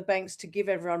cash in the banks to give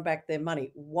everyone back their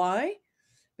money. Why?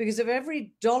 Because of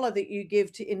every dollar that you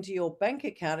give into your bank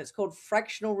account, it's called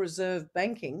fractional reserve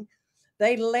banking,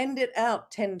 they lend it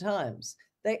out 10 times.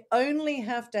 They only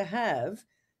have to have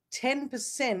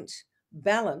 10%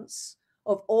 balance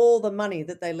of all the money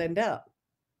that they lend out,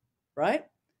 right?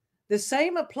 The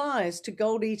same applies to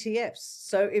gold ETFs.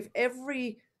 So if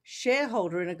every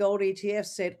shareholder in a gold ETF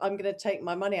said, I'm going to take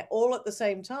my money out all at the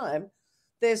same time,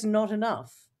 there's not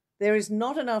enough. There is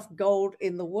not enough gold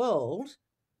in the world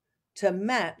to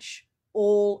match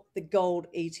all the gold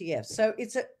ETFs. So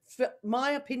for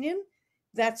my opinion,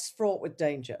 that's fraught with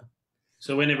danger.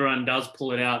 So when everyone does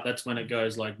pull it out, that's when it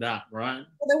goes like that, right?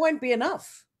 Well, there won't be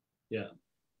enough. Yeah.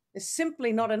 It's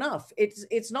simply not enough.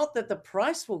 It's not that the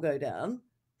price will go down.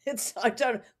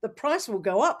 The price will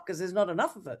go up because there's not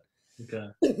enough of it. Okay.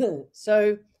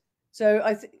 So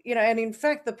and in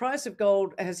fact, the price of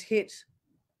gold has hit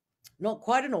not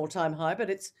quite an all-time high, but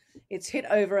it's hit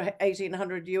over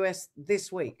 1,800 US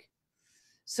this week.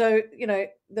 So,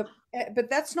 but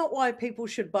that's not why people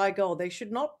should buy gold. They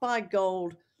should not buy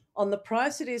gold on the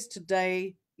price it is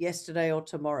today, yesterday, or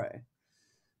tomorrow.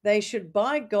 They should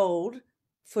buy gold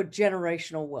for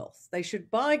generational wealth. They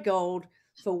should buy gold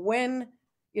for when,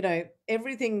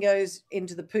 everything goes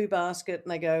into the poo basket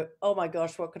and they go, oh my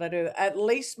gosh, what can I do? At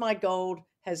least my gold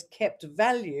has kept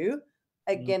value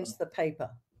against the paper.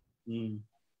 Mm.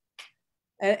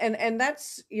 And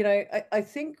that's, I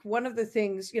think one of the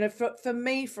things, for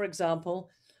me, for example,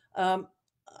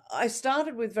 I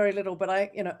started with very little, but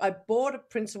I bought a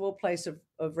principal place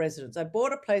of residence. I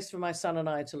bought a place for my son and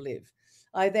I to live.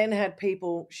 I then had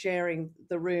people sharing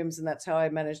the rooms, and that's how I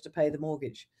managed to pay the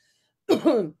mortgage.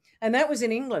 And that was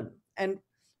in England. And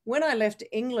when I left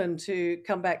England to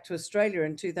come back to Australia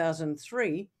in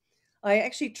 2003, I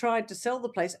actually tried to sell the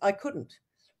place. I couldn't,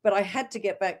 but I had to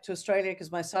get back to Australia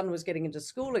because my son was getting into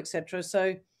school, etc.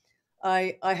 So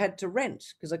I had to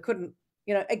rent because I couldn't,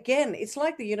 again, it's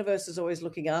like the universe is always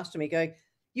looking after me going,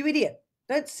 you idiot,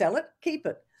 don't sell it, keep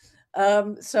it.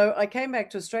 So I came back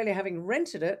to Australia having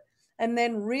rented it and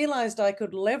then realized I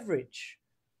could leverage.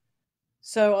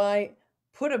 So I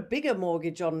put a bigger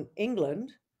mortgage on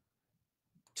England,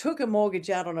 took a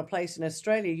mortgage out on a place in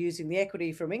Australia using the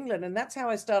equity from England. And that's how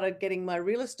I started getting my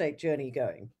real estate journey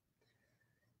going.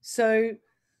 So,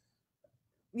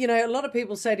 a lot of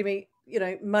people say to me,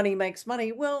 money makes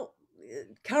money. Well,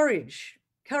 courage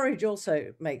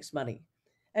also makes money.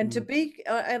 And to be,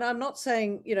 and I'm not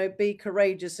saying, be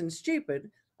courageous and stupid.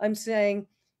 I'm saying,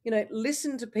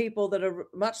 listen to people that are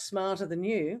much smarter than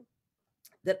you,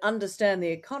 that understand the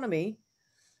economy,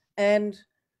 and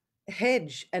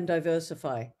hedge and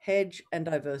diversify.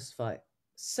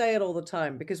 Say it all the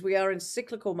time, because we are in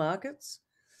cyclical markets.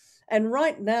 And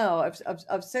right now,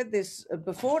 I've said this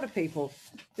before to people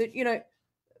that,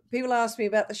 people ask me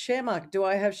about the share market. Do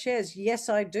I have shares? Yes,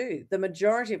 I do. The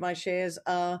majority of my shares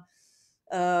are,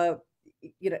 my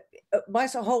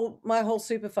whole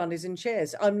super fund is in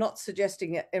shares. I'm not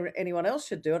suggesting anyone else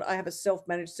should do it. I have a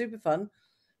self-managed super fund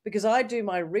because I do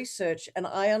my research and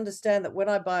I understand that when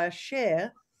I buy a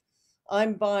share,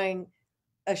 I'm buying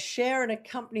a share in a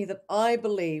company that I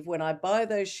believe, when I buy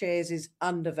those shares, is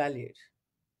undervalued.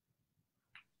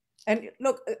 And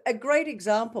look, a great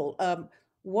example,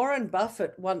 Warren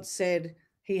Buffett once said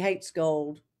he hates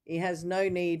gold. He has no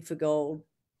need for gold.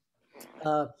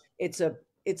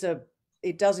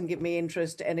 It doesn't give me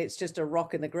interest, and it's just a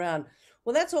rock in the ground.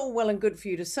 Well, that's all well and good for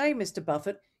you to say, Mr.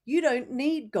 Buffett. You don't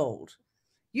need gold.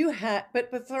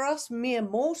 But for us mere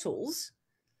mortals,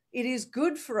 it is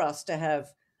good for us to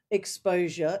have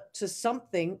exposure to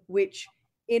something which,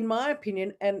 in my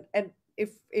opinion, and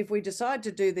if we decide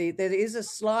to do there is a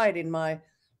slide in my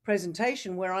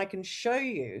presentation where I can show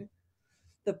you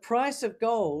the price of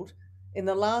gold in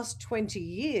the last 20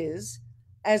 years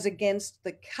as against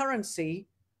the currency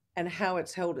and how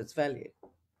it's held its value.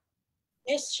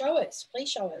 Yes, show us. Please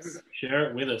show us. Share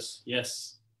it with us.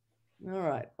 Yes. All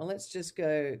right. Well, let's just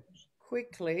go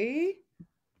quickly.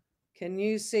 Can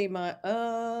you see my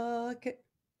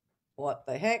what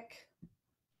the heck?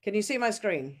 Can you see my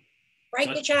screen?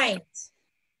 Break the chains.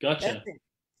 Gotcha.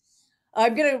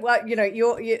 I'm gonna,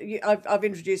 I've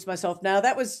introduced myself now.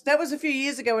 That was a few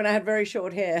years ago when I had very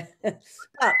short hair. But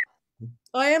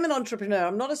I am an entrepreneur.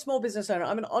 I'm not a small business owner.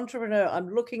 I'm an entrepreneur.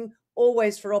 I'm looking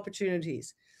always for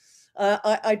opportunities.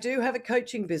 I do have a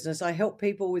coaching business. I help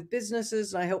people with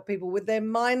businesses and I help people with their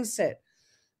mindset,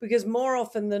 because more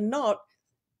often than not,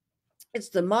 it's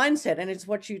the mindset and it's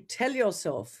what you tell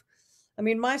yourself. I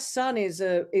mean, my son is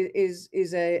an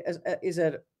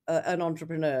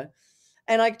entrepreneur,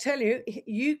 and I tell you,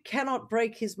 you cannot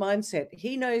break his mindset.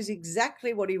 He knows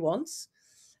exactly what he wants,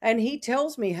 and he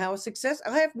tells me how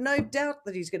I have no doubt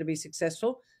that he's going to be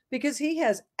successful, because he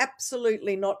has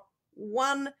absolutely not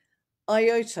one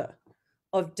iota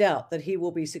of doubt that he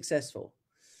will be successful.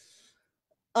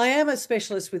 I am a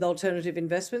specialist with alternative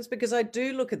investments because I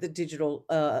do look at the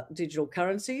digital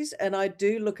currencies, and I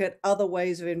do look at other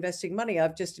ways of investing money.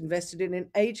 I've just invested in an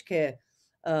aged care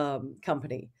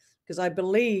company because I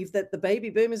believe that the baby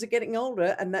boomers are getting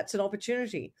older, and that's an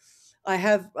opportunity. I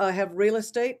have real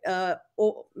estate,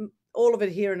 all of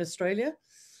it here in Australia.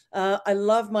 I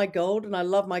love my gold and I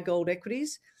love my gold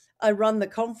equities. I run the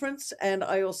conference and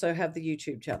I also have the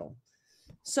YouTube channel.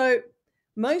 So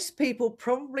most people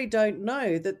probably don't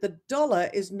know that the dollar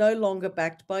is no longer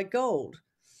backed by gold.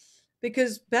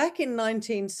 Because back in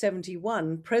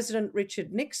 1971, President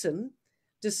Richard Nixon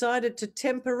decided to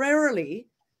temporarily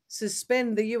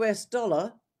suspend the US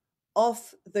dollar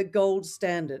off the gold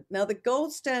standard. Now, the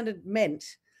gold standard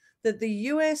meant that the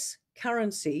US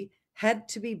currency had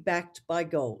to be backed by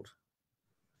gold.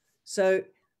 So,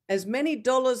 as many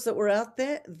dollars that were out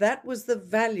there, that was the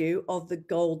value of the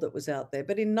gold that was out there.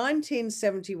 But in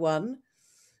 1971,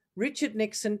 Richard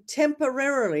Nixon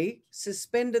temporarily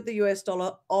suspended the US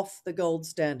dollar off the gold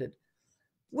standard.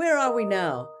 Where are we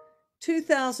now?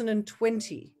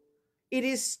 2020. It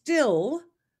is still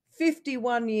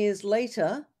 51 years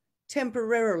later,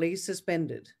 temporarily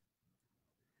suspended.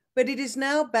 But it is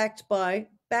now backed by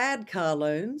bad car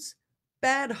loans,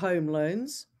 bad home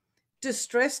loans,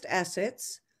 distressed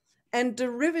assets, and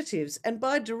derivatives. And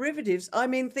by derivatives, I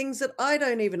mean things that I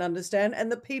don't even understand,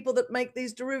 and the people that make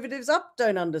these derivatives up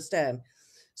don't understand.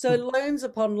 So loans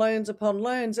upon loans upon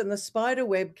loans, and the spider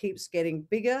web keeps getting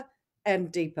bigger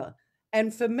and deeper.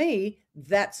 And for me,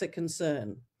 that's a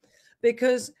concern,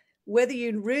 because whether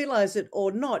you realize it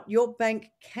or not, your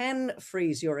bank can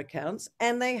freeze your accounts,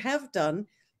 and they have done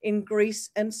in Greece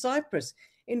and Cyprus.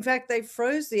 In fact, they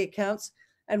froze the accounts,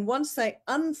 and once they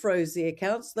unfroze the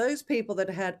accounts, those people that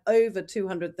had over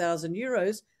 200,000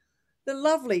 euros, the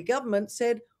lovely government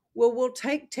said, well, we'll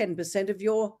take 10% of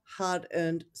your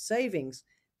hard-earned savings.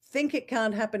 Think it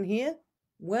can't happen here?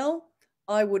 Well,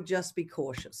 I would just be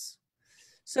cautious.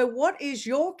 So what is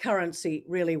your currency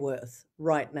really worth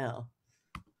right now?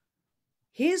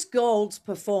 Here's gold's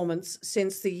performance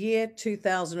since the year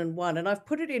 2001, and I've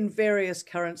put it in various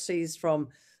currencies from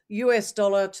US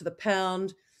dollar to the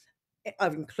pound.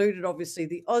 I've included, obviously,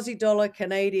 the Aussie dollar,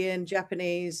 Canadian,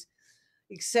 Japanese,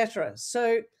 etc.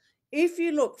 So if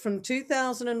you look from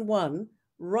 2001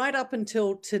 right up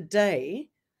until today,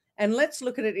 and let's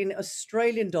look at it in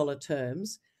Australian dollar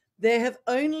terms, there have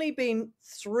only been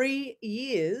 3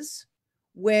 years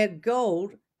where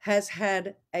gold has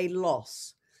had a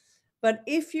loss. But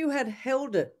if you had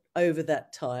held it over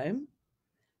that time,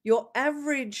 your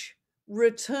average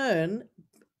return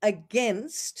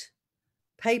against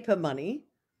paper money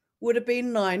would have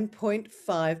been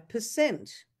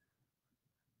 9.5%.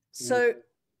 So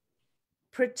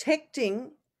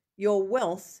protecting your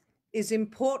wealth is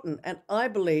important, and I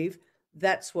believe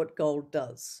that's what gold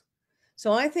does.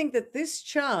 So I think that this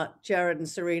chart, Jared and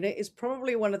Serena, is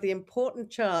probably one of the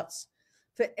important charts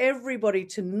for everybody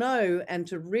to know and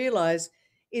to realize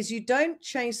is you don't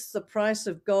chase the price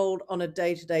of gold on a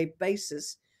day-to-day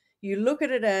basis. You look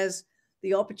at it as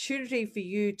the opportunity for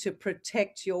you to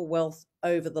protect your wealth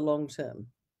over the long term.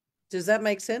 Does that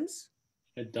make sense?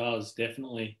 It does,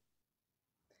 definitely.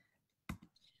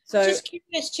 So I'm just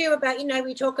curious too about,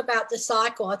 we talk about the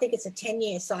cycle. I think it's a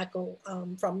 10-year cycle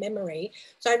from memory.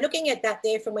 So looking at that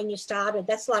there from when you started,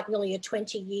 that's like nearly a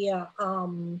 20-year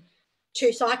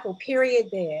two-cycle period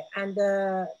there. And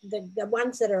the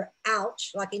ones that are out,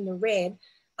 like in the red,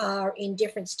 are in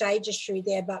different stages through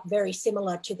there, but very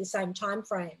similar to the same time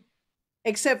frame.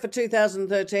 Except for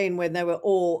 2013, when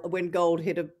gold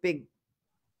hit a big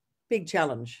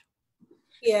challenge.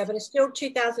 Yeah, but it's still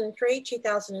 2003,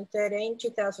 2013,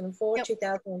 2004, yep.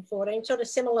 2014, sort of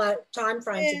similar time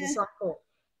frames of the cycle.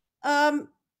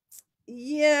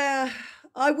 Yeah,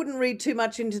 I wouldn't read too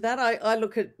much into that. I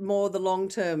look at more the long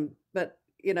term, but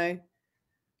you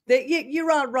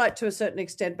are right to a certain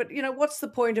extent. But what is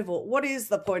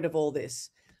the point of all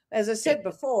this? As I said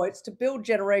before, it's to build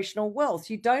generational wealth.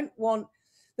 You don't want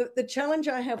the challenge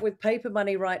I have with paper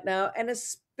money right now, and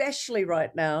especially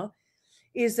right now,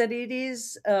 is that it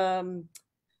is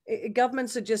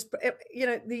governments are just,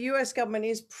 the US government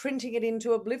is printing it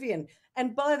into oblivion.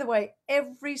 And by the way,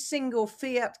 every single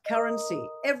fiat currency,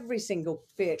 if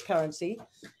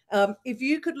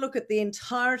you could look at the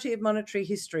entirety of monetary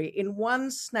history in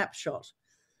one snapshot,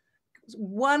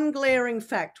 one glaring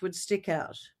fact would stick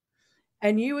out.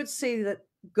 And you would see that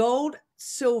gold,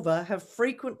 silver have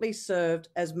frequently served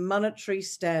as monetary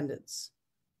standards,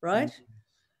 right? Mm-hmm.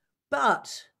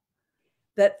 But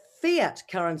that fiat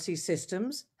currency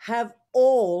systems have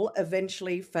all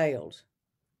eventually failed.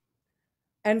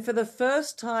 And for the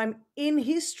first time in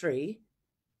history,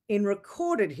 in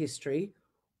recorded history,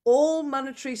 all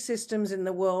monetary systems in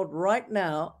the world right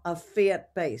now are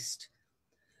fiat-based.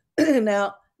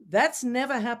 Now, that's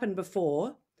never happened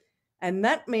before, and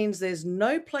that means there's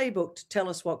no playbook to tell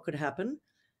us what could happen,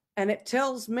 and it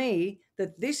tells me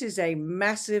that this is a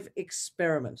massive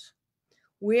experiment.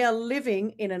 We are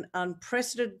living in an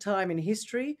unprecedented time in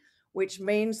history, which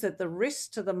means that the risks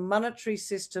to the monetary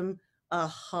system are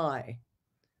high.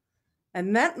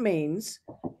 And that means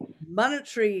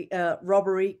monetary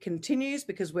robbery continues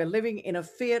because we're living in a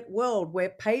fiat world where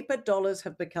paper dollars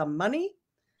have become money,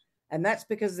 and that's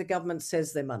because the government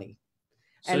says they're money.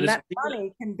 So and that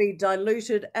money can be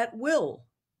diluted at will.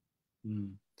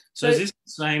 So is this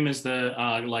the same as the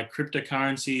like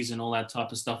cryptocurrencies and all that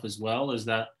type of stuff as well? Is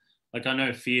that, like, I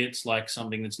know fiat's like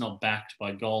something that's not backed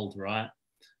by gold, right?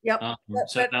 Yep.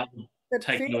 So that would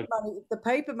take money, the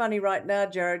paper money right now,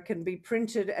 Jared, can be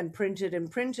printed and printed and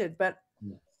printed, but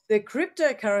the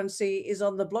cryptocurrency is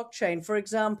on the blockchain. For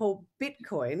example,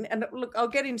 Bitcoin. And look, I'll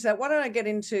get into that. Why don't I get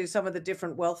into some of the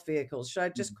different wealth vehicles? Should I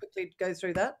just quickly go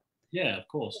through that? Yeah, of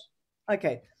course.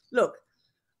 Okay. Look,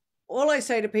 all I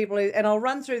say to people is, and I'll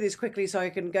run through this quickly so I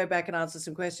can go back and answer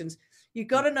some questions. You've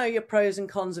got to know your pros and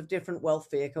cons of different wealth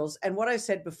vehicles. And what I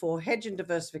said before, hedge and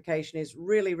diversification is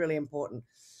really, really important.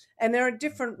 And there are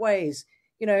different ways.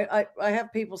 You know, I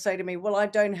have people say to me, well, I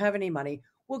don't have any money.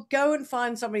 Well, go and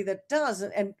find somebody that does.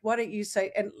 And why don't you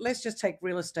say, and let's just take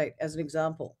real estate as an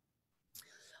example.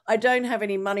 I don't have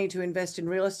any money to invest in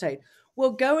real estate.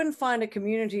 Well, go and find a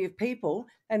community of people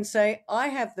and say, I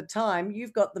have the time,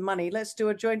 you've got the money, let's do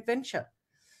a joint venture.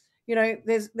 You know,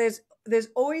 there's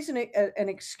always an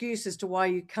excuse as to why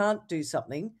you can't do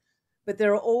something, but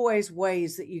there are always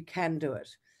ways that you can do it.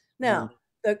 Now,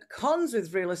 the cons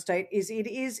with real estate is it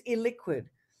is illiquid.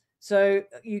 So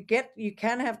you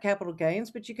can have capital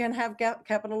gains, but you can have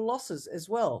capital losses as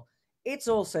well. It's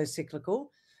also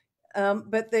cyclical.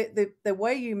 But the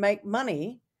way you make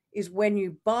money is when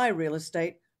you buy real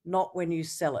estate, not when you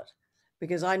sell it.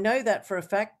 Because I know that for a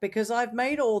fact, because I've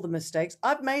made all the mistakes.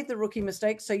 I've made the rookie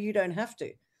mistakes, so you don't have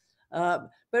to.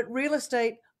 But real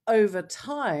estate over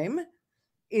time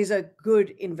is a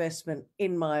good investment,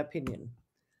 in my opinion.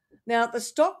 Now, the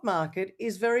stock market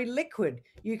is very liquid.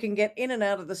 You can get in and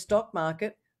out of the stock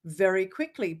market very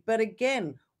quickly. But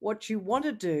again, what you want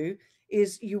to do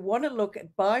is you want to look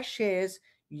at buy shares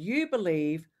you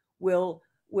believe will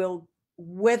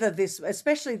weather this,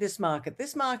 especially this market.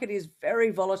 This market is very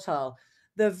volatile.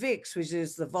 The VIX, which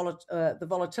is the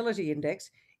volatility index,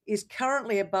 is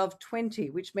currently above 20,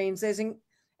 which means there's an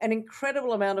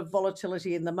incredible amount of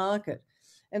volatility in the market.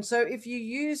 And so if you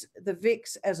use the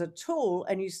VIX as a tool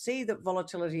and you see that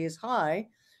volatility is high,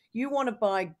 you want to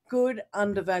buy good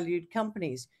undervalued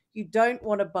companies. You don't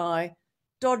want to buy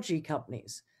dodgy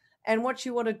companies. And what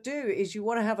you want to do is you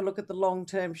want to have a look at the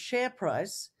long-term share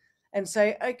price and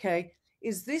say, okay,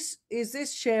 is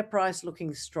this share price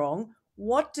looking strong?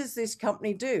 What does this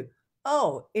company do?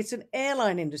 Oh, it's an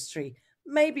airline industry.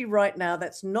 Maybe right now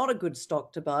that's not a good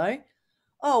stock to buy.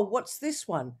 Oh, what's this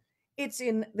one? It's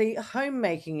in the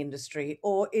homemaking industry,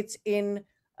 or it's in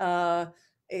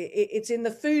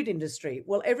the food industry.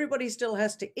 Well, everybody still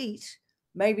has to eat.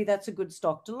 Maybe that's a good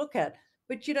stock to look at.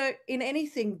 But, you know, in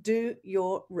anything, do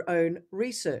your own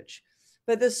research.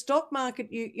 But the stock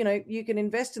market, you can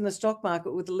invest in the stock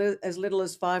market with as little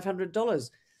as $500.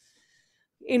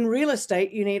 In real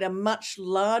estate, you need a much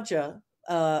larger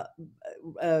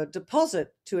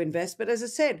deposit to invest. But as I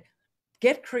said,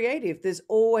 get creative. There's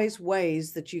always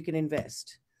ways that you can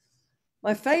invest.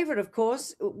 My favorite, of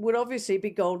course, would obviously be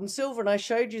gold and silver. And I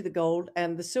showed you the gold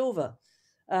and the silver.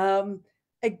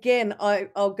 Again,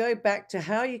 I'll go back to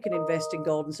how you can invest in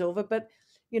gold and silver. But,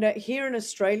 you know, here in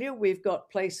Australia, we've got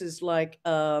places like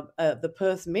the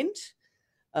Perth Mint,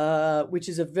 which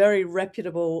is a very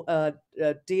reputable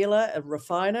dealer, a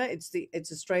refiner.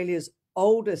 It's Australia's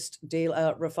oldest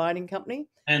refining company.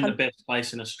 And the best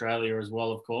place in Australia as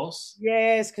well, of course.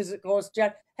 Yes, because, of course,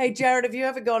 Hey, Jared, have you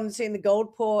ever gone and seen the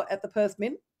gold pour at the Perth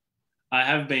Mint? I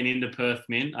have been into Perth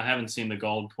Mint. I haven't seen the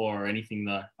gold pour or anything,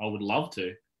 though. I would love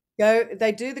to.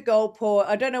 They do the gold pour.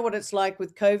 I don't know what it's like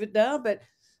with COVID now, but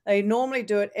they normally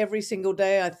do it every single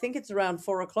day. I think it's around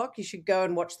 4 o'clock. You should go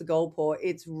and watch the gold pour.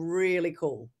 It's really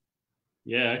cool.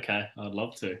 Yeah, okay. I'd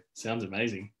love to. Sounds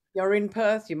amazing. You're in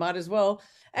Perth, you might as well.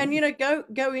 And, you know,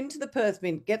 go into the Perth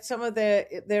Mint, get some of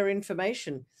their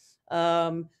information.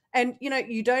 And, you know,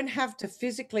 you don't have to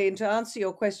physically, and to answer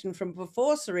your question from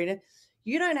before, Serena,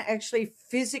 you don't actually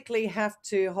physically have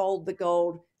to hold the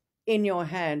gold in your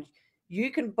hand.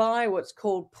 You can buy what's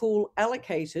called pool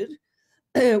allocated,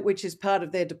 which is part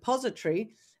of their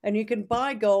depository, and you can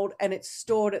buy gold and it's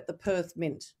stored at the Perth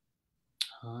Mint.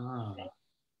 Ah.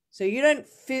 So you don't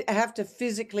have to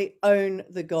physically own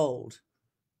the gold.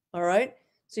 All right.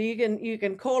 So you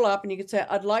can call up and you can say,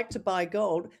 I'd like to buy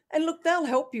gold. And look, they'll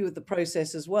help you with the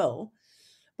process as well.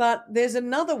 But there's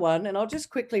another one, and I'll just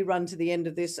quickly run to the end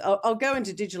of this. I'll go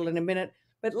into digital in a minute,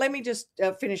 but let me just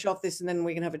finish off this and then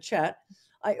we can have a chat.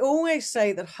 I always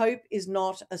say that hope is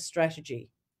not a strategy.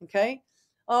 Okay.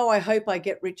 Oh, I hope I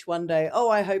get rich one day. Oh,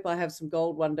 I hope I have some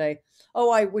gold one day.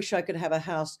 Oh, I wish I could have a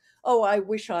house. Oh, I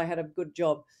wish I had a good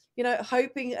job. You know,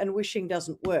 hoping and wishing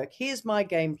doesn't work. Here's my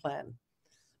game plan.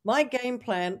 My game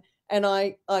plan, and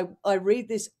I read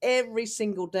this every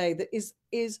single day, that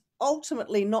is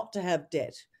ultimately not to have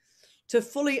debt, to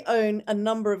fully own a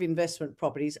number of investment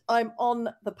properties. I'm on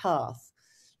the path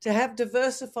to have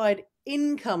diversified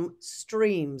income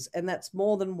streams, and that's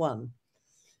more than one,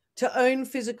 to own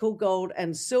physical gold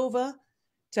and silver,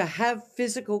 to have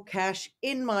physical cash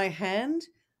in my hand,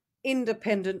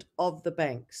 independent of the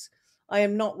banks. I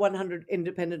am not 100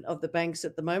 independent of the banks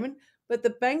at the moment, but the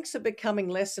banks are becoming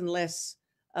less and less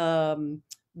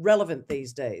relevant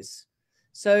these days.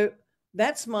 So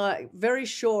that's my very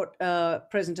short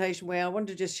presentation, where I want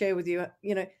to just share with you,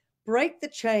 you know, break the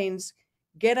chains,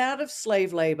 get out of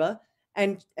slave labor,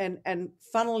 and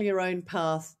funnel your own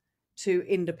path to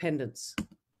independence.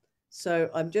 So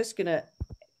I'm just going to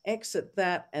exit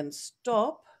that and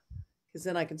stop, because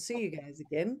then I can see you guys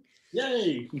again.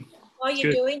 Yay! While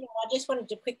you're doing that, I just wanted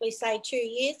to quickly say 2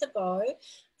 years ago,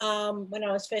 when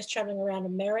I was first traveling around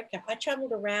America, I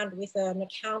traveled around with an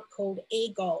account called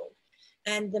eGold.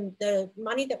 And the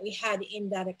money that we had in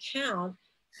that account,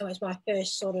 that was my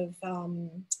first sort of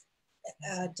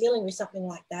dealing with something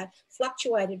like that,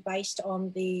 fluctuated based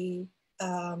on the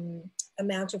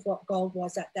amount of what gold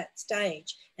was at that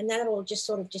stage. And that all just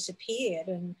sort of disappeared.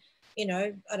 And, you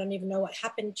know, I don't even know what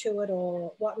happened to it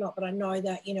or whatnot, but I know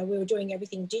that, you know, we were doing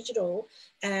everything digital,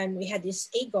 and we had this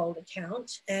eGold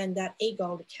account, and that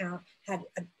eGold account had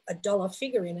a dollar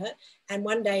figure in it. And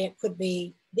one day it could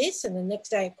be this, and the next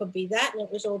day it could be that. And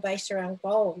it was all based around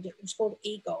gold. It was called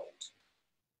eGold.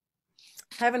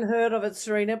 Haven't heard of it,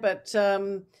 Serena, but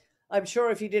I'm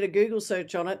sure if you did a Google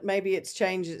search on it, maybe it's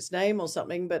changed its name or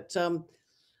something. But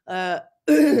I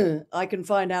can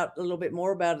find out a little bit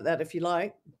more about that if you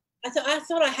like. I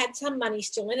thought I had some money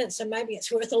still in it, so maybe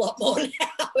it's worth a lot more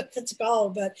now if it's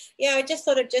gold. But yeah, I just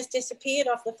thought it just disappeared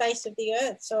off the face of the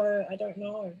earth. So I don't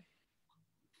know.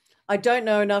 I don't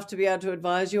know enough to be able to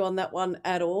advise you on that one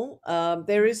at all.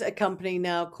 There is a company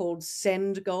now called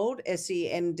Send Gold,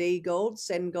 SEND Gold,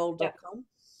 sendgold.com.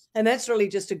 And that's really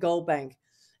just a gold bank.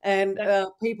 And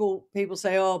people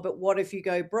say, oh, but what if you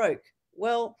go broke?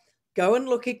 Well, go and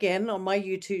look again on my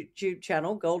YouTube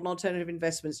channel, Gold and Alternative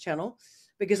Investments channel,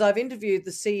 because I've interviewed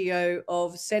the CEO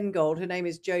of Send Gold. Her name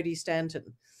is Jodie Stanton.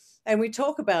 And we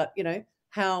talk about, you know,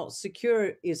 how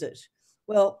secure is it?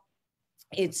 Well,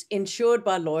 it's insured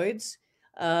by Lloyd's.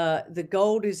 The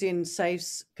gold is in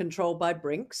safes controlled by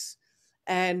Brinks,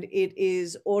 and it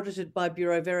is audited by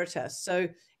Bureau Veritas. So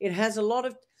it has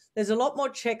there's a lot more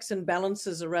checks and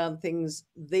balances around things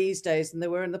these days than there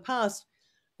were in the past.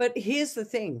 But here's the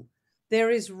thing. There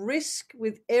is risk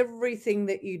with everything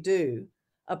that you do,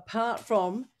 apart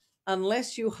from,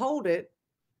 unless you hold it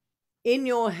in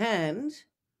your hand,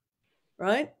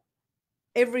 right?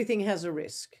 Everything has a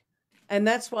risk. And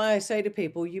that's why I say to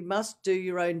people, you must do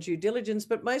your own due diligence.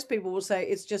 But most people will say,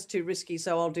 it's just too risky,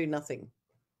 so I'll do nothing.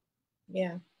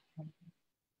 Yeah.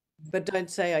 But don't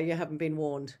say, oh, you haven't been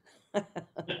warned.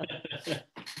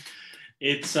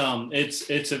 It's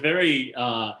a very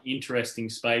interesting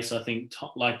space. I think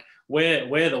like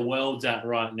where the world's at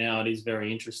right now, it is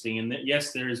very interesting. And that,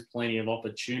 yes, there is plenty of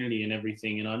opportunity and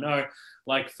everything. And I know,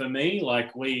 like for me,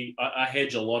 like I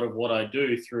hedge a lot of what I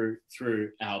do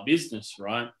through our business,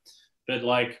 right? But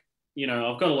like, you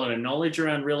know, I've got a lot of knowledge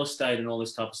around real estate and all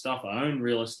this type of stuff. I own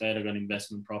real estate, I've got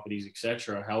investment properties,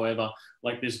 etc. However,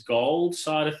 like this gold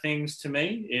side of things to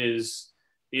me is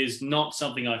not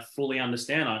something I fully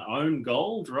understand. I own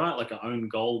gold, right? Like I own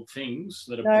gold things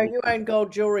that are. No, you own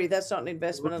gold jewelry. That's not an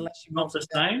investment unless you. Not the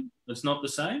same. It's not the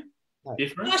same. No.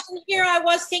 Different. Gosh, and here I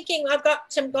was thinking, I've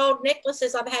got some gold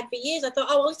necklaces I've had for years. I thought,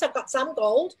 oh, well, at least I've got some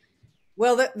gold.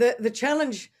 Well, the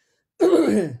challenge,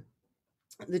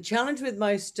 the challenge with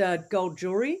most gold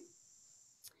jewelry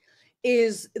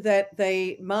is that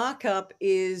the markup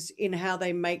is in how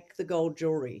they make the gold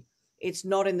jewelry. It's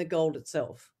not in the gold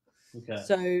itself.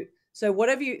 Okay. So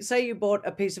whatever you say, you bought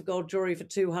a piece of gold jewelry for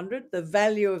 $200, the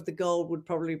value of the gold would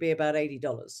probably be about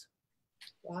 $80.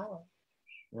 Wow.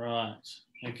 Right.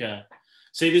 Okay.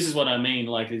 See, this is what I mean.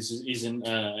 Like this isn't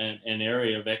an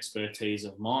area of expertise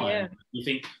of mine. Yeah. You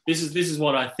think this is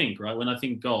what I think, right? When I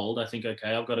think gold, I think,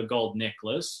 okay, I've got a gold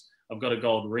necklace. I've got a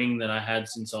gold ring that I had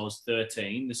since I was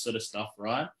 13, this sort of stuff,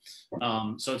 right?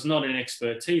 So it's not an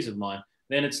expertise of mine.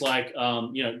 Then it's like,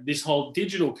 you know, this whole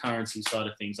digital currency side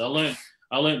of things. I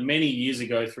learned many years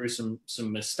ago through some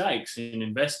mistakes in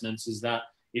investments is that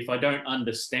if I don't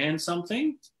understand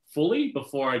something fully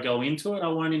before I go into it, I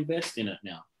won't invest in it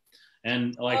now.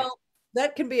 And like,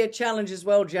 that can be a challenge as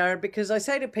well, Jared, because I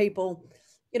say to people,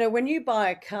 you know, when you buy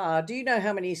a car, do you know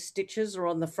how many stitches are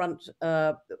on the front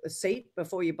seat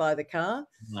before you buy the car?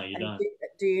 No, you And don't.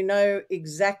 do you know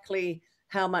exactly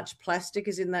how much plastic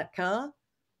is in that car?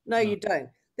 No, No, you don't.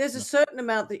 There's a no. certain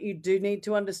amount that you do need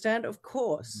to understand, of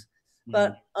course. Mm.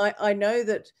 But I know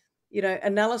that, you know,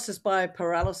 analysis by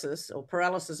paralysis or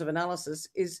paralysis of analysis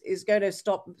is going to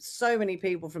stop so many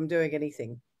people from doing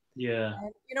anything. Yeah.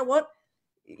 And you know what?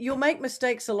 You'll make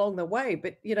mistakes along the way,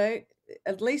 but you know,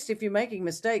 at least if you're making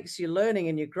mistakes, you're learning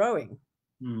and you're growing.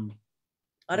 Mm.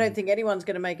 I Mm. don't think anyone's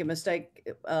going to make a mistake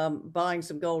buying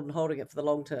some gold and holding it for the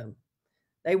long term.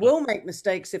 They No. will make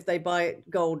mistakes if they buy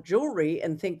gold jewelry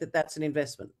and think that that's an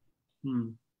investment.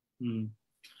 Mm. Mm.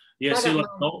 Yeah, I see, don't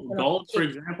like mind gold, for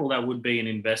example, that would be an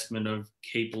investment of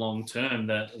keep long term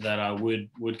that I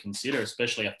would consider,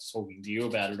 especially after talking to you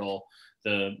about it all.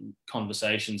 The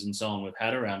conversations and so on we've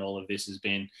had around all of this has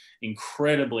been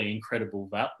incredible.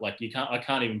 Like I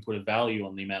can't even put a value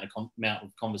on the amount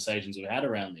of conversations we've had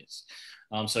around this.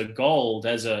 So gold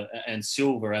and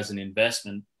silver as an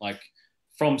investment, like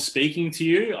from speaking to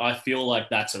you, I feel like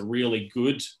that's a really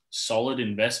good, solid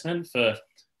investment for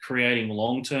creating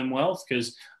long-term wealth,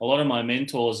 because a lot of my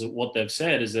mentors, what they've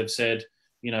said is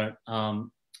you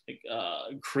know,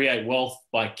 create wealth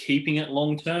by keeping it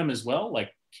long-term as well,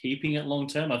 like keeping it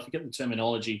long-term. I forget the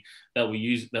terminology that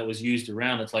was used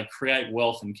around. It's like create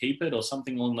wealth and keep it or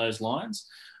something along those lines.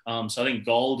 So I think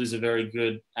gold is a very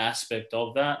good aspect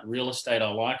of that. Real estate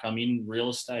I like. I'm in real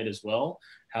estate as well.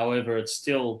 However, it's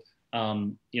still,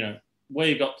 you know, where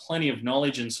you've got plenty of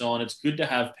knowledge and so on, it's good to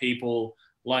have people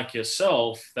like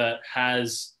yourself that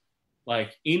has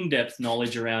like in-depth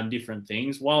knowledge around different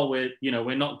things, while we're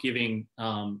not giving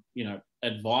you know,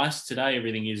 advice today.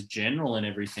 Everything is general and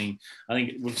everything. I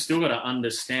think we've still got to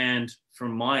understand,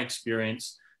 from my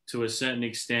experience to a certain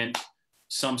extent,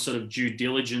 some sort of due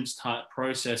diligence type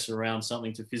process around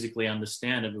something to physically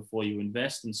understand it before you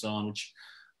invest and so on, which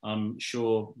I'm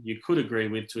sure you could agree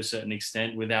with to a certain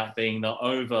extent without being the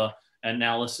over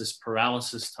analysis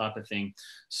paralysis type of thing.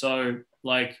 So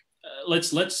like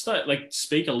let's start, like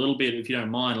speak a little bit, if you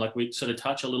don't mind, like we sort of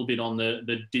touch a little bit on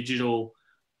the digital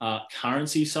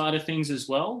currency side of things as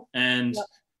well. And Yep.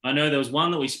 I know there was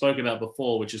one that we spoke about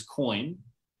before, which is coin.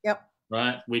 Yep.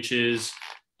 Right, which is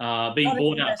being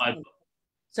bought out by.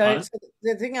 So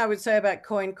the thing I would say about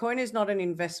coin is not an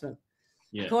investment.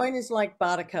 Yeah. Coin is like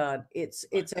barter card. It's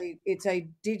a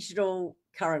digital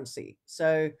currency.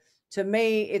 So to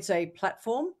me, it's a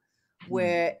platform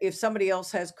where if somebody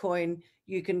else has coin,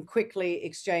 you can quickly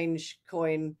exchange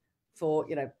coin for,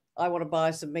 you know, I want to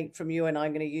buy some meat from you and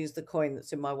I'm going to use the coin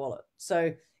that's in my wallet.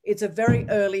 So it's a very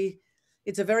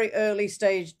early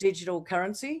stage digital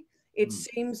currency. It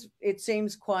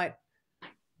seems quite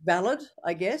valid,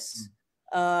 I guess.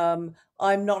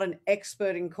 I'm not an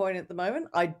expert in coin at the moment.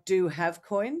 I do have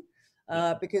coin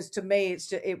because to me,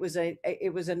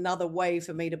 it was another way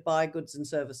for me to buy goods and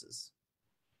services.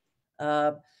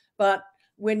 But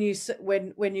when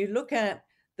you look at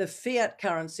the fiat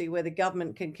currency, where the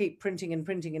government can keep printing and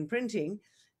printing and printing,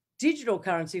 digital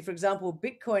currency, for example,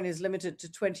 Bitcoin is limited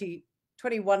to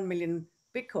 21 million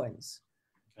Bitcoins.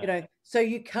 You know, so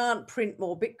you can't print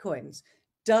more Bitcoins.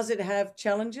 Does it have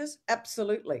challenges?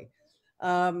 Absolutely.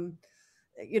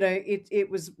 You know, it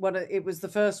was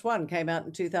the first one, came out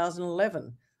in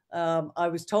 2011. I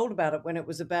was told about it when it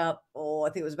was about, I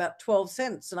think it was about 12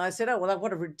 cents. And I said, oh, well,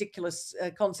 what a ridiculous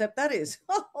concept that is.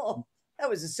 Oh, that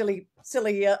was a silly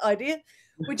idea,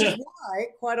 which is why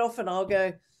quite often I'll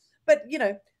go, but, you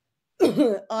know,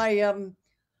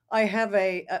 I have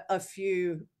a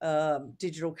few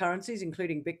digital currencies,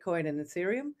 including Bitcoin and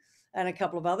Ethereum and a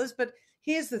couple of others. But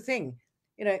here's the thing,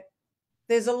 you know,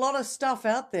 there's a lot of stuff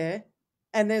out there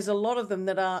and there's a lot of them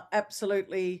that are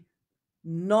absolutely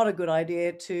not a good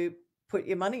idea to put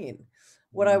your money in.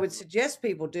 What I would suggest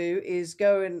people do is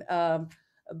go and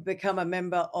become a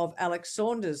member of Alex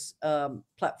Saunders'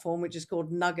 platform, which is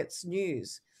called Nuggets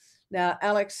News. Now,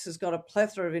 Alex has got a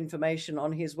plethora of information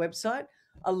on his website.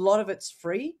 A lot of it's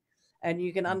free, and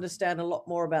you can understand a lot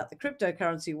more about the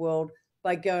cryptocurrency world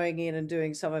by going in and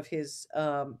doing some of his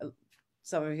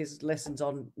lessons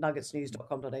on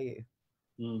nuggetsnews.com.au.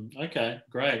 Okay,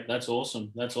 great. That's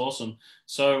awesome.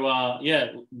 So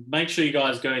yeah, make sure you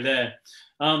guys go there.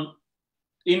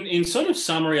 In sort of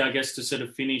summary, I guess, to sort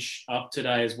of finish up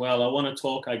today as well, I want to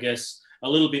talk, I guess, a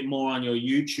little bit more on your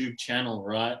YouTube channel,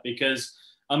 right? Because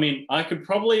I mean, I could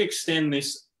probably extend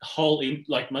this whole,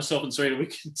 like myself and Serena, we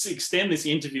could extend this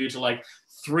interview to like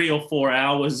 3 or 4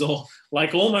 hours or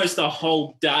like almost a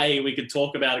whole day we could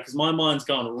talk about it, because my mind's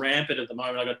going rampant at the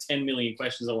moment. I've got 10 million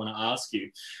questions I want to ask you.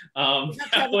 You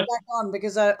have to have me back on,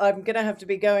 because I'm going to have to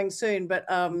be going soon, but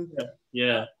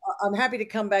yeah. I'm happy to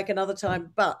come back another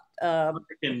time, but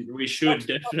we should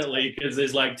definitely, because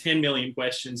there's like 10 million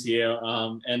questions here.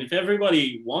 And if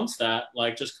everybody wants that,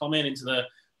 like just comment into the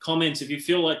comments if you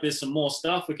feel like there's some more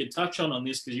stuff we could touch on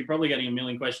this, because you're probably getting a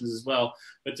million questions as well.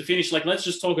 But to finish, like, let's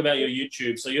just talk about your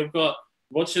YouTube. So you've got,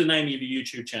 what's the name of your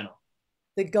YouTube channel?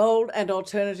 The Gold and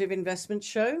Alternative Investment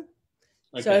Show.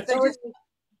 Okay. So if they just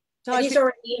it is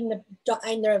already in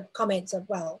the comments as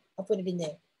well. I'll put it in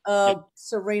there. Yep.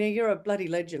 Serena, you're a bloody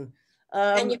legend.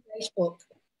 And your Facebook.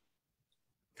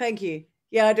 Thank you.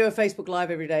 Yeah, I do a Facebook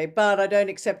Live every day, but I don't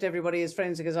accept everybody as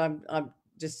friends because I'm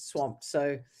just swamped.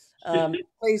 So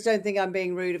please don't think I'm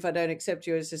being rude if I don't accept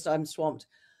you. It's just I'm swamped.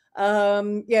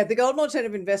 Yeah, the Golden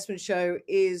Alternative Investment Show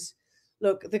is,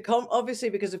 look, obviously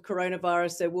because of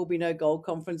coronavirus, there will be no gold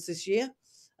conference this year.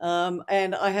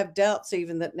 And I have doubts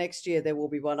even that next year there will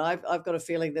be one. I've got a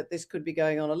feeling that this could be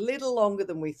going on a little longer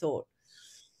than we thought.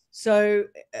 So,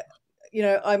 you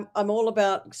know, I'm all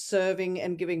about serving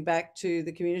and giving back to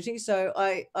the community. So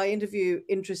I interview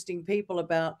interesting people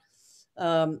about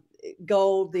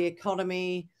gold, the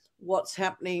economy, what's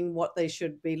happening, what they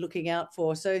should be looking out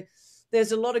for. So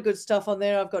there's a lot of good stuff on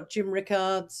there. I've got Jim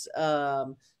Rickards,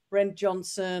 Brent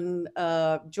Johnson,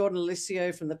 Jordan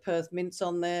Alicio from the Perth Mints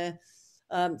on there.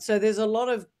 So there's a lot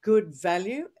of good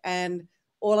value, and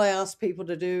all I ask people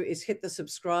to do is hit the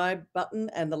subscribe button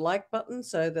and the like button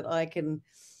so that I can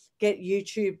get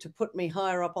YouTube to put me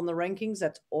higher up on the rankings.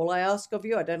 That's all I ask of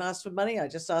you. I don't ask for money. I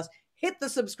just ask, hit the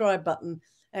subscribe button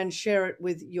and share it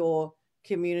with your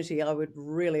community. I would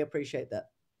really appreciate that.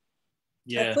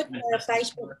 Yeah. I put the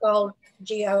Facebook Gold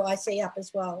GOIC up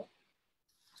as well.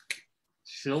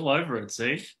 She's all over it,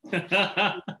 see?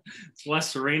 That's why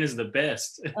Serena's the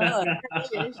best. Oh,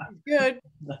 she's good.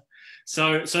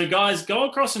 So guys, go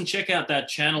across and check out that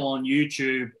channel on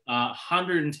YouTube,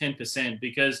 110%,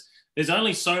 because there's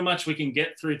only so much we can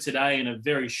get through today in a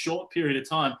very short period of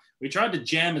time. We tried to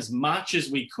jam as much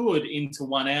as we could into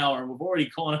 1 hour, and we've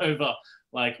already gone over,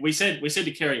 like we said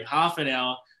to Kerry, half an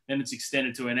hour, then it's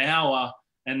extended to an hour,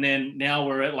 and then now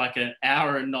we're at like an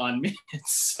hour and 9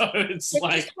 minutes. So it's Just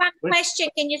like one question.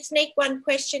 Can you sneak one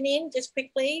question in just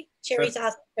quickly? Cherry's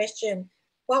asked a question.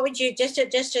 What would you, just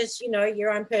as, you know,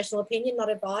 your own personal opinion,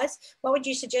 not advice, what would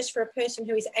you suggest for a person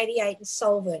who is 88 and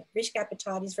solvent? Risk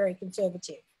appetite is very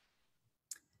conservative.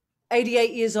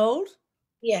 88 years old?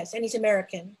 Yes, and he's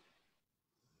American.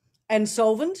 And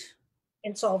solvent?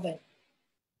 And solvent.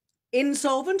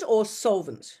 Insolvent or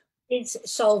solvent? He's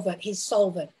solvent. He's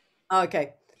solvent.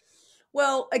 Okay.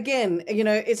 Well, again, you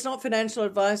know, it's not financial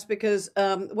advice because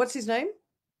what's his name?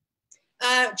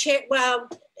 Well,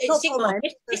 it's Sigmund.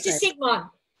 Mr. Sigmund.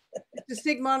 Mr.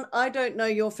 Sigmund, I don't know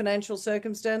your financial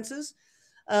circumstances.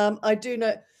 I do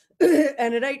know,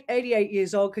 and at 88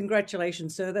 years old,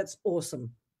 congratulations, sir. That's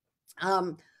awesome.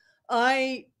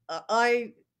 I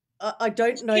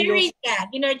don't know Cherry's dad.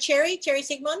 You know Cherry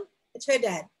Sigmund? It's her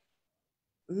dad.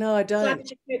 No, I don't.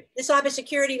 The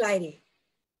cybersecurity lady.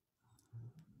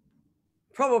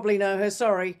 Probably know her,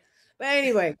 sorry. But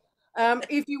anyway,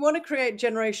 if you want to create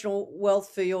generational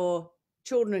wealth for your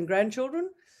children and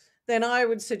grandchildren, then I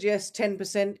would suggest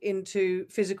 10% into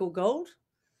physical gold,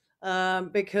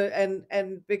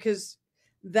 because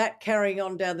that carrying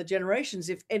on down the generations,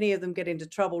 if any of them get into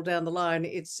trouble down the line,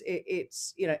 it's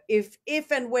you know,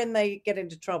 if and when they get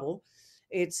into trouble,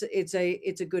 it's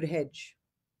a good hedge.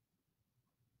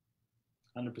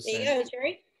 100%. There you go,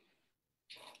 Cherry.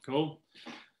 Cool.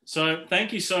 So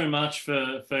thank you so much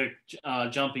for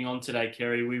jumping on today,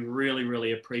 Kerry. We really,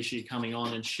 really appreciate coming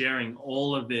on and sharing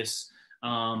all of this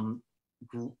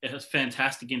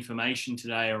fantastic information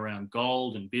today around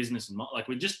gold and business, and like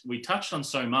we touched on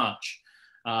so much.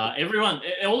 Everyone,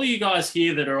 all of you guys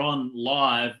here that are on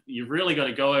live, you've really got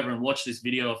to go over and watch this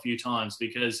video a few times,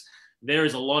 because there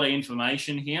is a lot of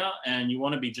information here, and you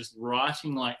want to be just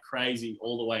writing like crazy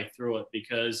all the way through it,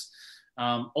 because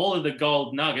all of the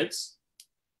gold nuggets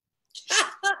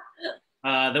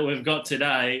that we've got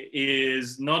today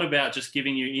is not about just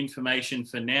giving you information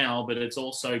for now, but it's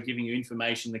also giving you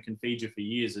information that can feed you for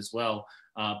years as well,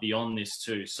 beyond this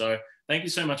too. So thank you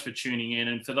so much for tuning in.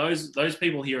 And for those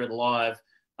people here at live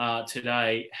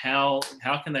today, how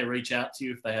can they reach out to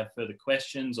you if they have further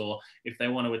questions, or if they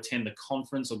want to attend the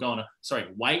conference, or go on a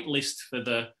wait list for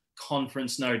the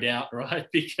conference, no doubt, right?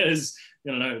 Because,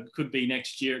 you know, it could be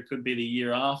next year, it could be the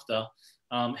year after.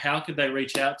 how could they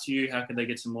reach out to you? How could they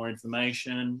get some more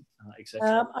information,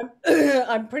 etc.?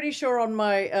 I'm pretty sure on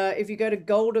my, if you go to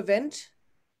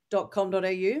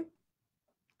goldevent.com.au,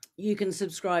 you can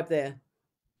subscribe there.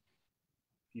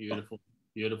 Beautiful,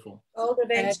 beautiful.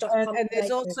 Goldevents.com. And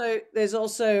there's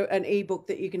also an ebook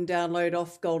that you can download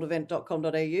off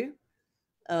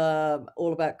goldevent.com.au,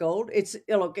 all about gold. It's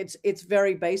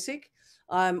very basic.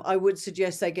 I would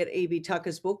suggest they get E.B.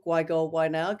 Tucker's book, Why Gold, Why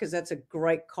Now, because that's a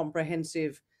great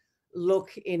comprehensive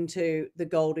look into the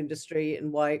gold industry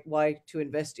and why to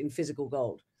invest in physical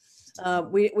gold.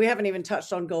 We haven't even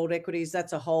touched on gold equities.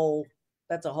 That's a whole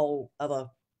other.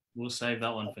 We'll save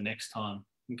that one for next time.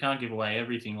 We can't give away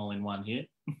everything all in one here.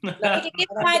 You can give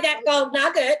away that gold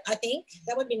nugget, I think.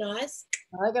 That would be nice.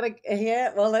 Well,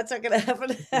 that's not going to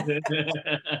happen. Going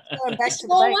back to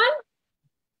small one?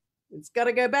 It's got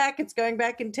to go back. It's going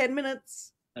back in 10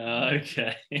 minutes.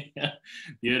 Okay.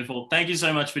 Beautiful. Thank you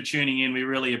so much for tuning in. We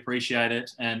really appreciate it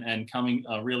and coming.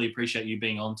 I really appreciate you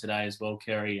being on today as well,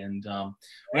 Kerry. And we're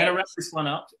going to wrap this one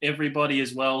up, everybody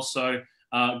as well. So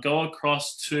go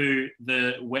across to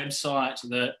the website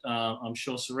that I'm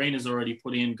sure Serena's already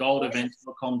put in,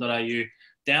 goldevents.com.au.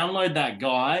 Download that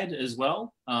guide as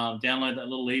well. Download that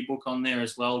little ebook on there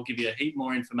as well. Give you a heap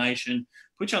more information.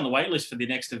 Put you on the wait list for the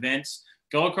next events.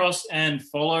 Go across and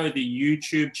follow the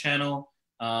YouTube channel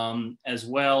as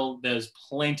well. There's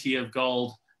plenty of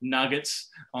gold nuggets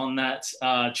on that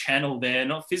channel there.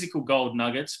 Not physical gold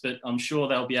nuggets, but I'm sure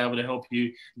they'll be able to help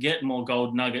you get more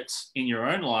gold nuggets in your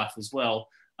own life as well.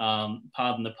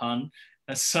 Pardon the pun.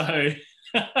 So,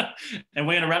 and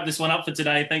we're going to wrap this one up for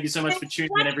today. Thank you so much for tuning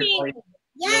in, everybody.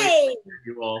 Yay! Really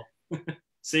you all.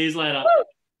 See you later.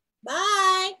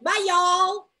 Bye. Bye,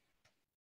 y'all.